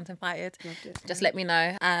everyone's invited. Loved it. Just let me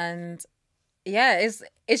know. And yeah,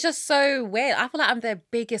 it's just so weird. I feel like I'm their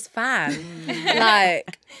biggest fan.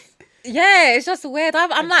 Like, yeah, it's just weird.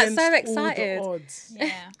 I'm like so Against all the excited. odds.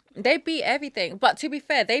 Yeah. They beat everything, but to be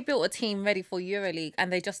fair, they built a team ready for EuroLeague,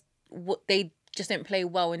 and they just didn't play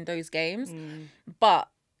well in those games. But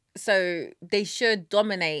so they should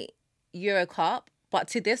dominate Euro Cup. But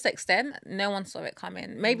to this extent, no one saw it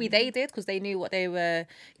coming. Maybe they did because they knew what they were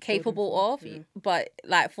capable of. But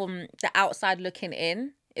like from the outside looking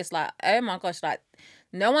in, it's like, oh my gosh, like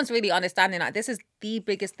no one's really understanding. Like this is the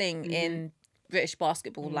biggest thing in British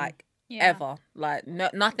basketball, like ever. Like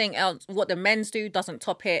nothing else. What the men's do doesn't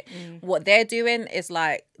top it. What they're doing is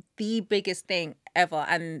like the biggest thing ever,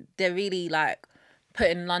 and they're really like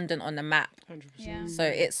putting London on the map. 100%. Yeah. So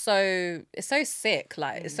it's so sick.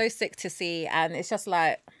 Like it's so sick to see, and it's just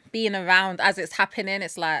like being around as it's happening.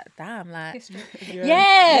 It's like damn, like History.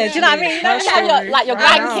 yeah. Do you know what I mean? You know, Her you have story. your, like your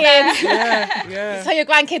Right grandkids. Yeah, yeah. Tell your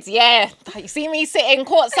grandkids, yeah. You see me sitting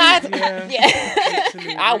courtside? Yeah.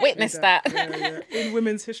 Literally, I literally witnessed that. Yeah. In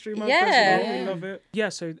Women's History Month Yeah. as well. We love it. Yeah,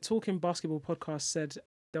 so Talking Basketball podcast said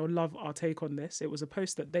they'll love our take on this. It was a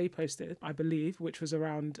post that they posted, I believe, which was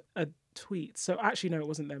around a tweet. So actually, no, it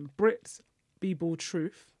wasn't them. Brit B-Ball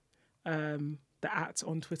Truth, the @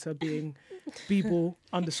 on Twitter being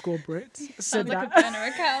B-Ball_Brit, said Sounds like a that. burner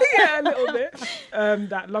account. Yeah, a little bit.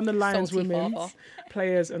 That London Lions Salty women's father.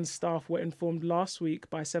 players and staff were informed last week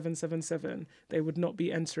by 777 they would not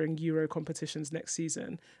be entering Euro competitions next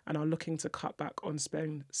season and are looking to cut back on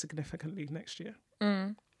spend significantly next year.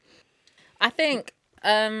 I think,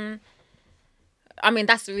 I mean,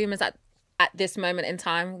 that's the rumours at this moment in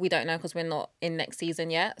time. We don't know because we're not in next season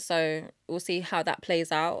yet. So we'll see how that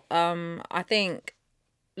plays out. I think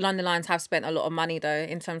London Lions have spent a lot of money, though,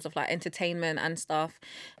 in terms of like entertainment and stuff.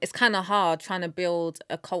 It's kind of hard trying to build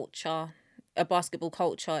a culture, a basketball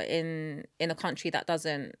culture in a country that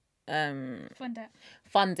doesn't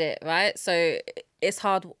fund it, right? So it's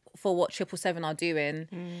hard for what 777 are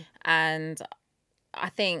doing. And I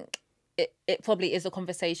think it probably is a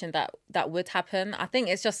conversation that would happen. I think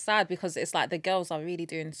it's just sad because it's like the girls are really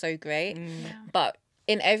doing so great. But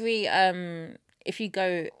in every if you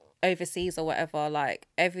go overseas or whatever, like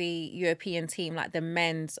every European team, like the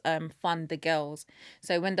men's fund the girls.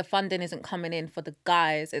 So when the funding isn't coming in for the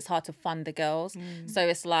guys, it's hard to fund the girls. So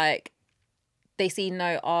it's like they see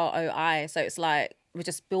no ROI. So it's like we're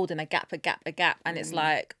just building a gap. And it's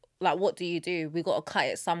like what do you do? We got to cut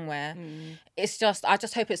it somewhere. It's just, I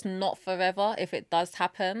just hope it's not forever if it does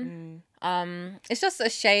happen. It's just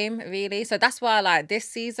a shame, really. So that's why, like, this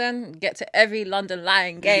season, get to every London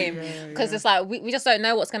Lion game because it's like we just don't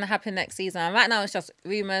know what's going to happen next season. And right now, it's just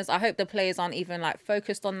rumours. I hope the players aren't even like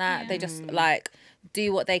focused on that. They just like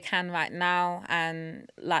do what they can right now and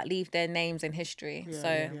like leave their names in history.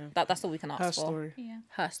 That's all we can ask Her for. story.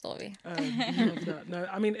 Her story. Love that. No,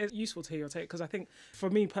 I mean, it's useful to hear your take because I think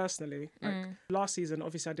for me personally, like last season,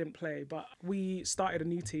 obviously I didn't play, but we started a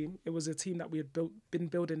new team. It was a team that we had been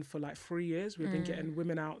building for like 3 years. We've been getting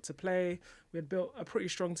women out to play. We had built a pretty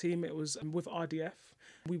strong team. It was with RDF.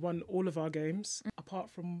 We won all of our games apart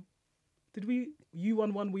from Did we? You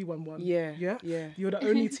won one, we won one. Yeah. Yeah? Yeah. You're the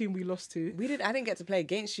only team we lost to. I didn't get to play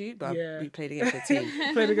against you, but Yeah. we played against the team.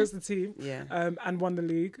 Played against the team. Yeah. And won the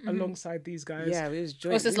league alongside these guys. Yeah, we was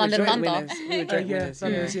joint. Was this we were London joint Thunder? winners. We were joint winners.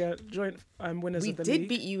 Thunders, joint winners We of the did league.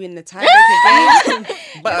 beat you in the tiebreaker game,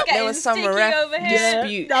 but there getting was some sticky ref over here.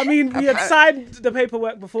 dispute. I mean, we had signed the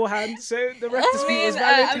paperwork beforehand, so the ref dispute was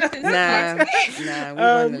valid. Nah, we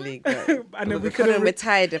won the league, but And then we we couldn't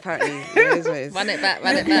retired apparently. It is what it is. Run it back,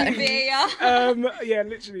 run it back. Yeah,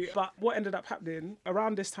 literally. But what ended up happening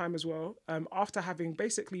around this time as well, after having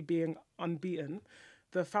basically being unbeaten,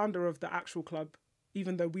 the founder of the actual club,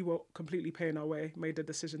 even though we were completely paying our way, made the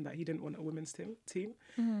decision that he didn't want a women's team.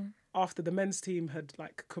 After the men's team had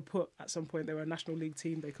like kaput at some point, they were a National League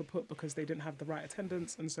team, they kaput because they didn't have the right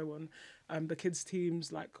attendance and so on. The kids'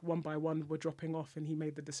 teams, like one by one, were dropping off, and he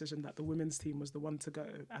made the decision that the women's team was the one to go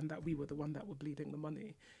and that we were the one that were bleeding the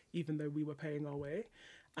money, even though we were paying our way.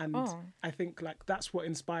 And I think like that's what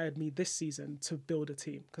inspired me this season to build a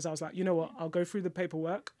team, because I was like, you know what, I'll go through the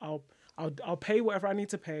paperwork, I'll pay whatever I need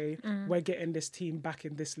to pay. We're getting this team back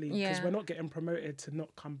in this league because we're not getting promoted to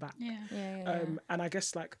not come back. And I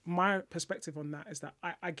guess like my perspective on that is that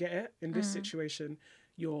I get it. In this situation,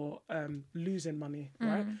 you're losing money,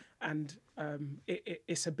 right? And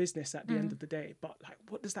it's a business at the end of the day. But like,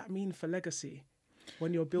 what does that mean for legacy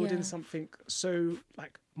when you're building something so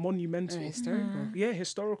like monumental,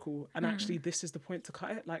 historical, and actually this is the point to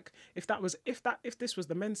cut it? Like if this was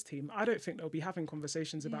the men's team, I don't think they'll be having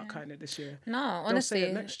conversations about cutting it this year. No, They'll honestly, say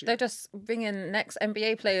it next year. they're just bringing next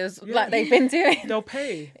NBA players like they've been doing. They'll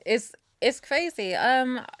pay. It's crazy.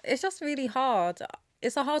 It's just really hard.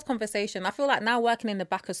 It's a hard conversation. I feel like now working in the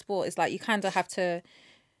back of sport is like you kind of have to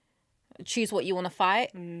choose what you want to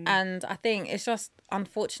fight, and I think it's just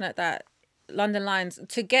unfortunate that London Lions,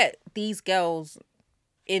 to get these girls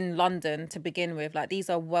in London to begin with, like these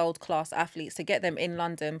are world-class athletes, to get them in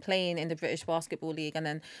London playing in the British Basketball League and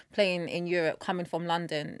then playing in Europe coming from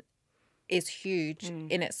London is huge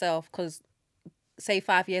in itself, because say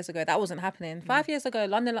 5 years ago that wasn't happening. 5 years ago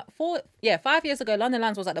London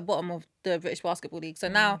Lions was at the bottom of the British Basketball League, so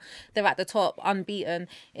now they're at the top unbeaten.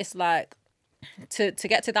 It's like to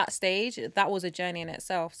get to that stage, that was a journey in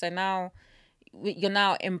itself. So now you're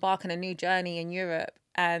now embarking a new journey in Europe,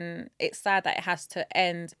 and it's sad that it has to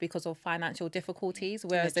end because of financial difficulties,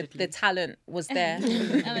 whereas the talent was there.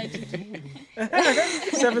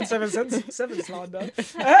 7 slander.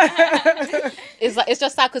 It's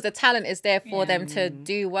just sad because the talent is there for them to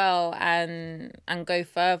do well and go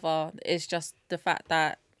further. It's just the fact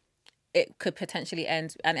that it could potentially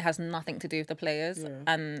end, and it has nothing to do with the players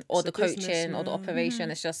or the coaching or the operation.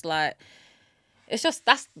 It's just like, I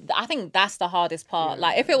think that's the hardest part.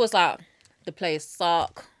 Like if it was like the players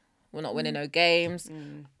suck, we're not winning no games,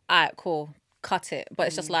 alright, cool, cut it. But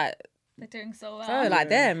it's just like they're doing so well. Bro, like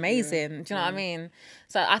they're amazing. Do you know what I mean?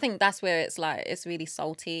 So I think that's where it's like it's really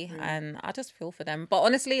salty, and I just feel for them. But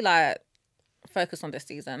honestly, like focus on this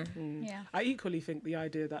season. I equally think the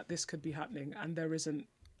idea that this could be happening and there isn't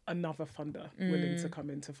another funder willing to come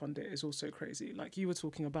in to fund it is also crazy. Like you were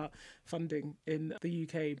talking about funding in the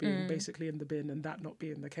UK being basically in the bin and that not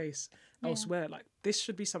being the case elsewhere. Like this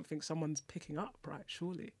should be something someone's picking up, right?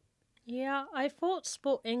 Surely. Yeah, I thought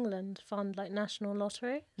Sport England fund like National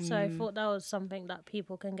Lottery, so I thought that was something that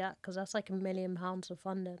people can get, because that's like £1 million of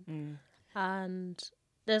funding, and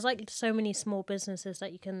there's like so many small businesses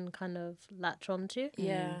that you can kind of latch onto.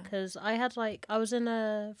 Yeah, because I was in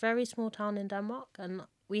a very small town in Denmark, and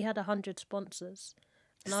we had 100 sponsors.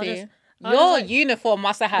 And see, your uniform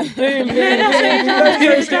must have had boom.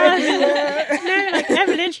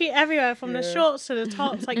 Literally everywhere, from the shorts to the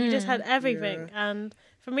tops. Like you just had everything, and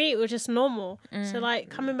for me it was just normal. So like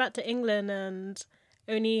coming back to England and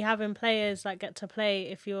only having players that get to play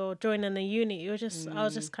if you're joining the uni, I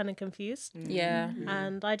was just kind of confused.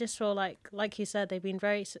 And I just feel like you said, they've been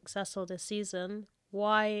very successful this season.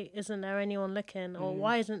 Why isn't there anyone looking, or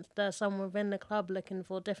why isn't there someone within the club looking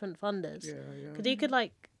for different funders? Because you could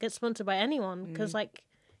like get sponsored by anyone, because like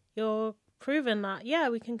you're proving that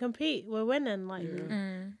we can compete, we're winning. Like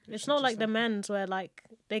it's not like the men's where like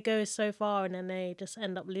they go so far and then they just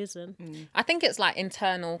end up losing. I think it's like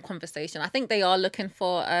internal conversation. I think they are looking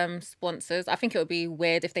for sponsors. I think it would be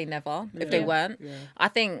weird if they weren't. I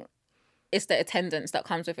think it's the attendance that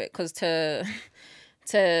comes with it, because to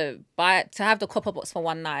have the copper box for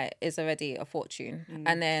one night is already a fortune,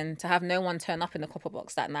 and then to have no one turn up in the copper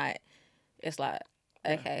box that night, it's like,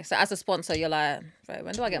 okay. So as a sponsor, you're like, bro,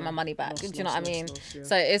 when do I get my money back? Do you know what I mean?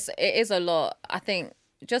 So it is a lot. I think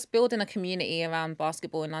just building a community around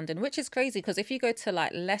basketball in London, which is crazy, because if you go to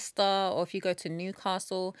like Leicester or if you go to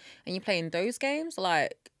Newcastle and you play in those games,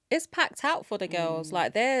 like it's packed out for the girls.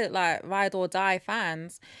 Like, they're like ride or die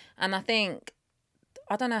fans. And I think,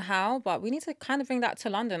 I don't know how, but we need to kind of bring that to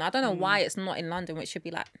London. I don't know why it's not in London, which should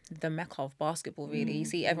be like the mecca of basketball, really. You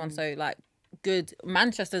see everyone so like good.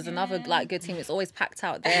 Manchester's another like good team. It's always packed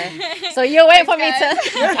out there. So you're waiting for me to.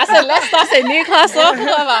 I said Leicester, I said Newcastle. I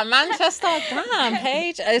forgot about Manchester. Damn,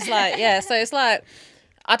 Paige. It's like, yeah. So it's like,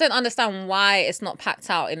 I don't understand why it's not packed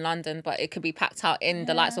out in London, but it could be packed out in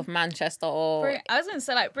the likes of Manchester or. I was going to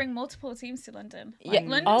say, like, bring multiple teams to London. Yeah.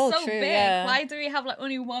 Like, London's so true, big. yeah. Why do we have like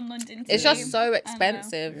only one London team? It's just so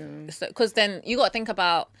expensive. Because then you got to think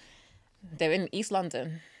about, they're in East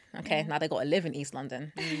London. Okay, now they got to live in East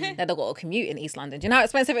London. Now they got to commute in East London. Do you know how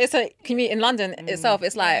expensive it is to commute in London itself?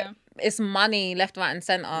 It's like, it's money left, right and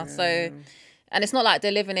centre. So, and it's not like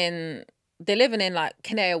they're living in like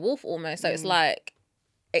Canary Wharf almost. So it's like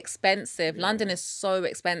expensive. London is so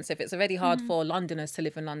expensive. It's already hard for Londoners to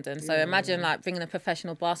live in London. So imagine like bringing a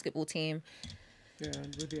professional basketball team. Yeah,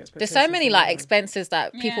 with the There's so many like expectations. expenses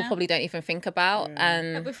that people probably don't even think about. And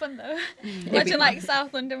It'd be fun though. Imagine like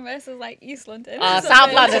South London versus like East London.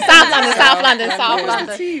 South London, South London, South London, South What was the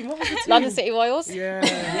London. team? What was the team? London City Royals. I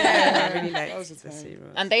really like That was a the time.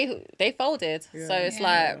 Seagulls. And they folded. So it's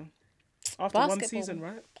like, After one basketball. season,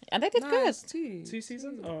 right? and they did good. Nice, two. 2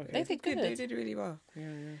 seasons? Oh, okay. They did Good. They good. did really well. Yeah.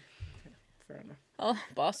 Fair enough. Oh,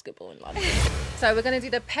 basketball in London. So we're going to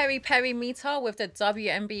do the Peri meter with the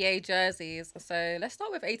WNBA jerseys. So let's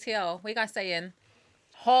start with ATL. What are you guys saying?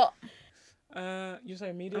 Hot. You're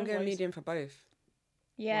saying medium? I'm going medium for both.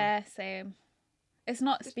 Yeah, same. It's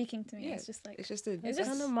not speaking to me. It's just like It's just a. It's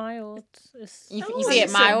kind of mild. It's, You see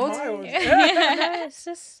it mild? yeah, it's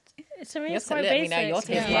just, to me, You it's have to quite let me basic. know your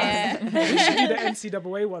taste Yeah. We should do the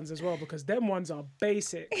NCAA ones as well because them ones are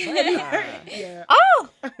basic. Yeah. Oh!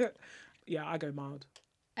 Yeah, I go mild.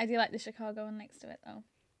 I do like the Chicago one next to it though.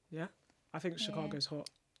 Yeah, I think Chicago's hot.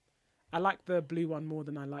 I like the blue one more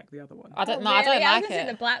than I like the other one. I don't know. Really? I don't I like was gonna say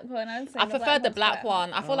the it. black one. I prefer the black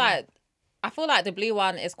one. one. I feel like the blue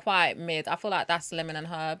one is quite mid. I feel like that's lemon and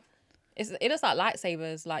herb. It looks like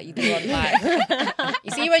lightsabers, like you do on like.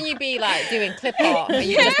 You see when you be like doing clip art and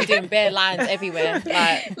you just be doing bare lines everywhere,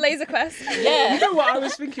 like. Laser Quest. Yeah. You know what I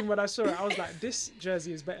was thinking when I saw it? I was like, this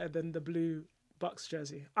jersey is better than the blue Bucks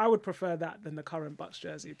jersey. I would prefer that than the current Bucks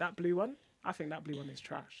jersey. That blue one, I think that blue one is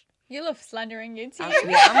trash. You love slandering your team.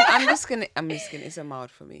 I'm just gonna. It's a mild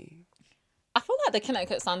for me. I feel like the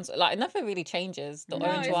Connecticut Suns, like, it never really changes. The No,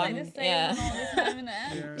 orange it's one. like the same Yeah. all the time,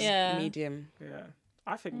 innit? Yeah. Medium. Yeah,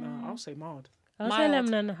 I think I'll say mild. I'll say Mild.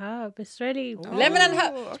 lemon and herb. It's really... Lemon and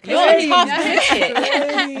herb. Okay. You're tough critic.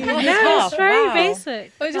 No, tough. it's very Wow.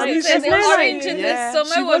 basic. I was just I gonna mean, say she's the not orange saying- in yeah. the She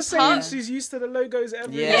summer was was saying hot. she's used to the logos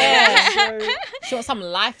everywhere. Yeah. So, She wants some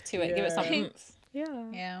life to it. Give it some Yeah. oomph. Yeah.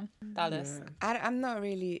 Yeah. Dallas. I'm not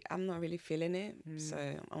really feeling it, so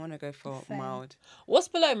I want to go for Same. mild. What's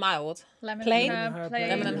below mild? Lemon Plain? and herb. Plain.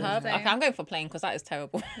 Lemon and herb? Same. Okay, I'm going for plain because that is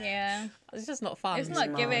terrible. Yeah. It's just not fun. It's not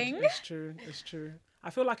mild. giving. it's true. It's true. I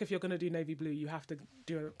feel like if you're gonna do navy blue, you have to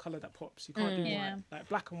do a color that pops. You can't do Yeah. white. Like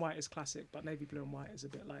black and white is classic, but navy blue and white is a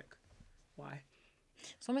bit like, why?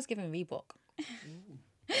 It's almost giving Reebok.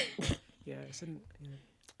 Yeah,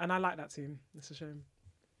 and I like that team. It's a shame.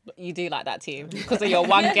 You do like that team because of your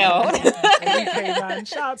one girl. Enrique, man,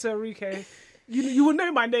 shout out to Enrique. You will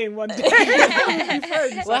know my name one day. We'll be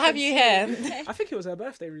friends. What have you here? I think it was her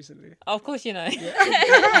birthday recently. Of course you know.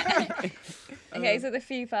 Okay, so the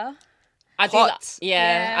FIFA. I do Hot. like,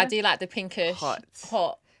 yeah, Yeah. I do like the pinkish.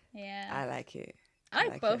 Hot. Yeah. I like it. I like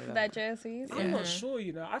like both it a of their lot. jerseys. I'm not sure,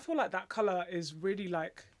 I feel like that colour is really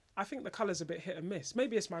like, I think the colour's a bit hit and miss.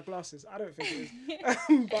 Maybe it's my glasses. I don't think it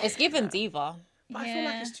is. But It's given diva. I feel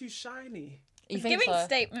like Yeah. it's too shiny. You It's think giving so?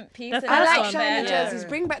 statement piece. That's and I That's like one shiny there. jerseys.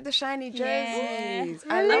 Bring back the shiny Yeah. jerseys.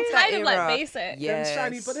 I I'm love that tired of like era. basic. Yes. Them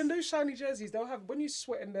shiny, but then those shiny jerseys, they'll have, when you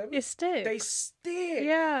sweat in them, It sticks. they stick.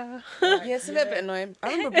 Yeah. Yeah, it's a little bit annoying.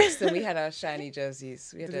 I remember Brixton, we had our shiny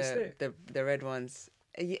jerseys. We had Did it stick? the red ones.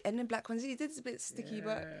 And the black ones, it did a bit sticky,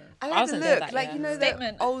 but I I like the wasn't there look. that Like, year. you know,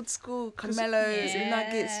 Statement. the old school Carmelos, Yeah.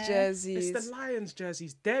 Nuggets jerseys. It's the Lions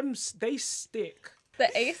jerseys. Them, they stick. The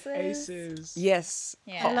aces. Aces. Yes.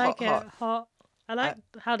 Yeah. Hot, I like hot, it hot. hot. I like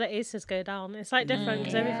how the aces go down. It's like different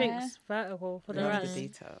because Yeah. everything's vertical for the Love rest. the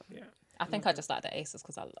detail. Yeah. I think I just like the aces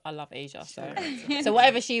because I love Asia. So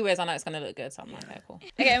whatever she wears, I know it's going to look good. So I'm like, okay, cool.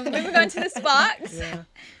 Okay, moving on to the Sparks. Yeah.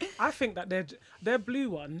 I think that their blue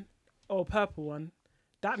one or purple one,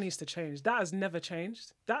 That needs to change. That has never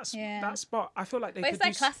changed. That spot. I feel like they But could it's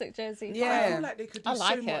their classic jersey. Yeah. I feel like they could do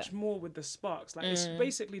so much more with the sparks. Like it's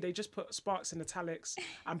basically they just put sparks in italics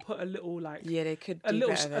and put a little like they could do a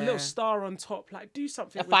little star on top. Like do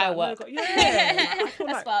something. A with firework. That logo. Yeah. Like, I feel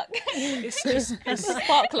A like spark. it's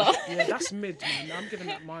Sparkler. yeah. That's mid, man. I'm giving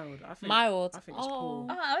that mild. I think Mild. I think it's cool.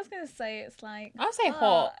 Oh, I was gonna say it's like. I'll say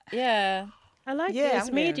hot. Yeah. I like Yeah, it. It's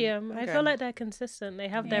I'm medium. going. I feel like they're consistent. They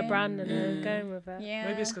have their brand and they're going with it. Yeah.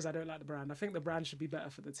 Maybe it's because I don't like the brand. I think the brand should be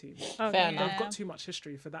better for the team. Oh, Fair yeah. enough. They've got too much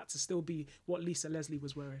history for that to still be what Lisa Leslie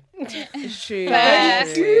was wearing. It's true. Fair.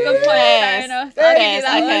 It's Good true. point. Fair enough. I'll give you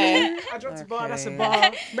that one. I dropped a bar. That's a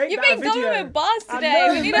bar. Make You've that been a video. going with bars I today.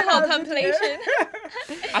 know, We need a whole man. compilation.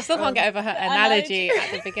 I still can't get over her analogy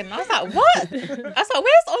at the beginning. I was like, what? I was like,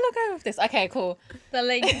 where's Ola going with this? Okay, cool. The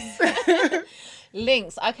links.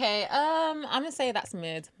 Links. Okay. I'm gonna say that's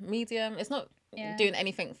medium. It's not doing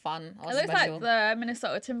anything fun or It looks special. like the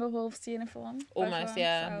Minnesota Timberwolves uniform. both of Almost, them,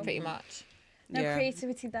 yeah, so pretty much. No Yeah.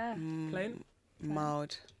 creativity there. Plain.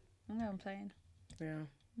 Mild. I'm going plain. Yeah.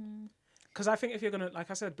 Because I think if you're gonna, like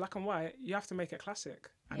I said, black and white, you have to make it classic,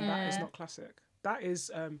 and that is not classic. That is,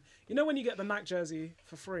 you know, when you get the Nike jersey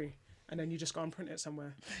for free, and then you just go and print it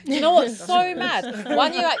somewhere. You know what's so mad?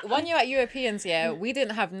 One year at Europeans, we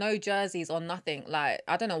didn't have no jerseys or nothing. Like,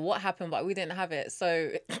 I don't know what happened, but we didn't have it.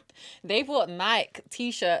 So they bought Nike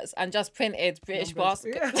t-shirts and just printed British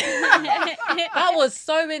basketball. That was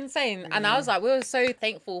so insane. And I was like, we were so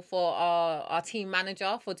thankful for our team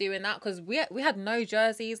manager for doing that, because we had no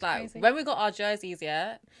jerseys. Like, Crazy. when we got our jerseys,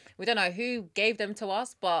 we don't know who gave them to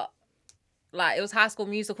us, but like, it was High School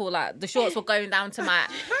Musical. Like, the shorts were going down to my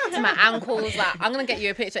ankles. Like, I'm gonna get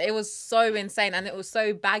you a picture. It was so insane, and it was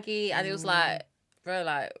so baggy, and it was like, bro,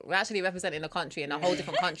 like, we're actually representing a country in a whole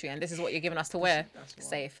different country, and this is what you're giving us to wear.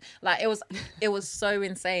 Safe. Like, it was so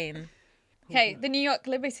insane. Okay, the New York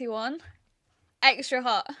Liberty one. Extra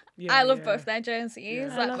hot. Yeah, I love yeah. both their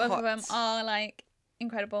jerseys. Yeah. Like, I both love of them are, like,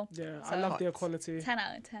 incredible. Yeah, I So love hot. their quality. 10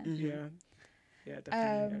 out of 10. Yeah, yeah,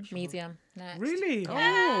 definitely. extra. Medium. Next. Really?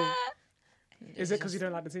 Oh. Is it because you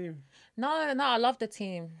don't like the team? No, I love the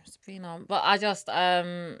team. But I just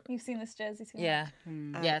You've seen this jersey too. yeah,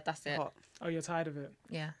 that's it. Hot. Oh, you're tired of it.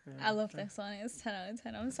 Yeah. I love this one. It's 10 out of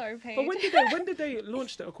 10. I'm sorry, Paige. But when did they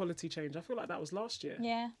launch the equality change? I feel like that was last year.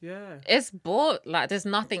 Yeah. Yeah. It's bored. Like, there's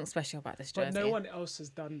nothing special about this jersey. But no one else has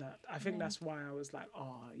done that. I think that's why I was like,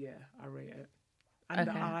 oh yeah, I rate it. And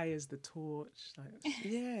the Okay. eye is the torch. Like,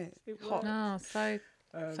 Yeah. it Hot. No, so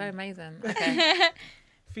Um, amazing. Okay.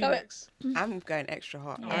 Phoenix. I'm going extra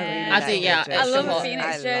hot. Yeah. Really I like do, their yeah, jersey. I love hot. a Phoenix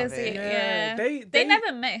I love jersey. it. Yeah. They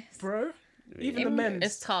never miss. bro. Even the men's.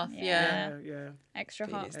 It's tough. Yeah. Yeah. Yeah. Extra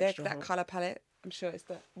hot. It's their, Extra that hot. colour palette. I'm sure it's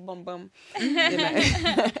the bum bum. You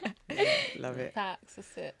know. Love it. Facts are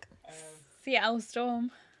sick. Seattle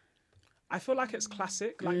Storm. I feel like it's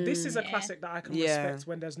classic. Like this is a Yeah. classic that I can Yeah. respect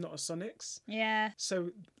when there's not a Sonics. Yeah.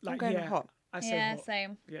 So like going yeah, hot. I say Yeah, hot.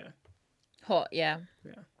 same. Yeah. Hot. Yeah.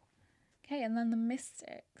 Yeah. Okay, and then the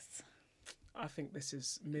Mystics. I think this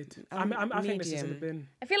is mid. I think this is in the bin.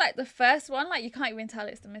 I feel like the first one, like, you can't even tell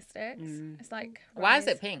it's the Mystics. It's like, Why is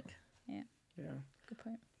Rise. it pink? Yeah. Good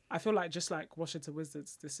point. I feel like just like Washington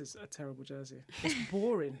Wizards, this is a terrible jersey. It's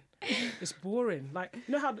boring. It's boring. Like,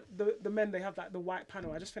 you know how the men, they have like the white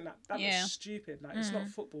panel. I just think that Yeah. looks stupid. Like it's not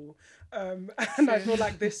football. And I feel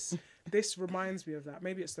like this reminds me of that.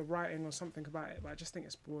 Maybe it's the writing or something about it, but I just think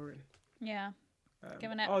it's boring. Yeah.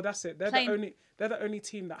 Giving it. Oh, that's it. They're plain. the only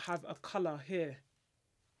team that have a colour here.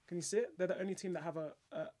 Can you see it? They're the only team that have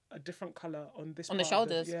a different colour on this On the part of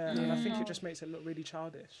shoulders. yeah, and I think it just makes it look really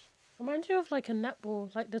childish. Reminds you of like a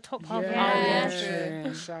netball, like the top half. Yeah.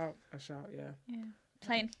 of A shout, yeah.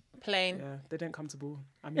 Plain. Plain. Yeah, they didn't come to ball.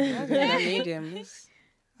 I mean, they They're didn't. mediums.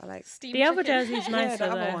 I like. Steam The other chicken. jersey's Yeah, nicer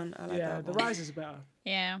the other though. one. I like Yeah, that the one. rise is better.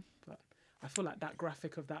 Yeah. I feel like that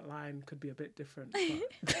graphic of that line could be a bit different.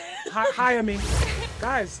 But hire me.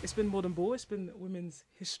 Guys, it's been more than ball. It's been Women's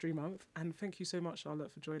History Month. And thank you so much,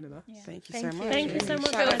 Charlotte, for joining us. Yeah. Thank you Thank so you. much. Thank you so much.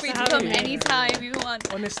 Feel Thanks free for to come having me. anytime you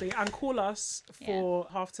want. Honestly, and call us for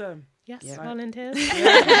half term. Yes, Yeah. volunteers.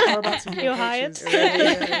 Yeah, we're about to be You're coaches. hired.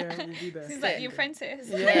 Yeah, we'll be there. Seems like the apprentice.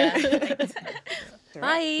 Yeah.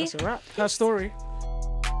 Bye. That's a wrap. Her story.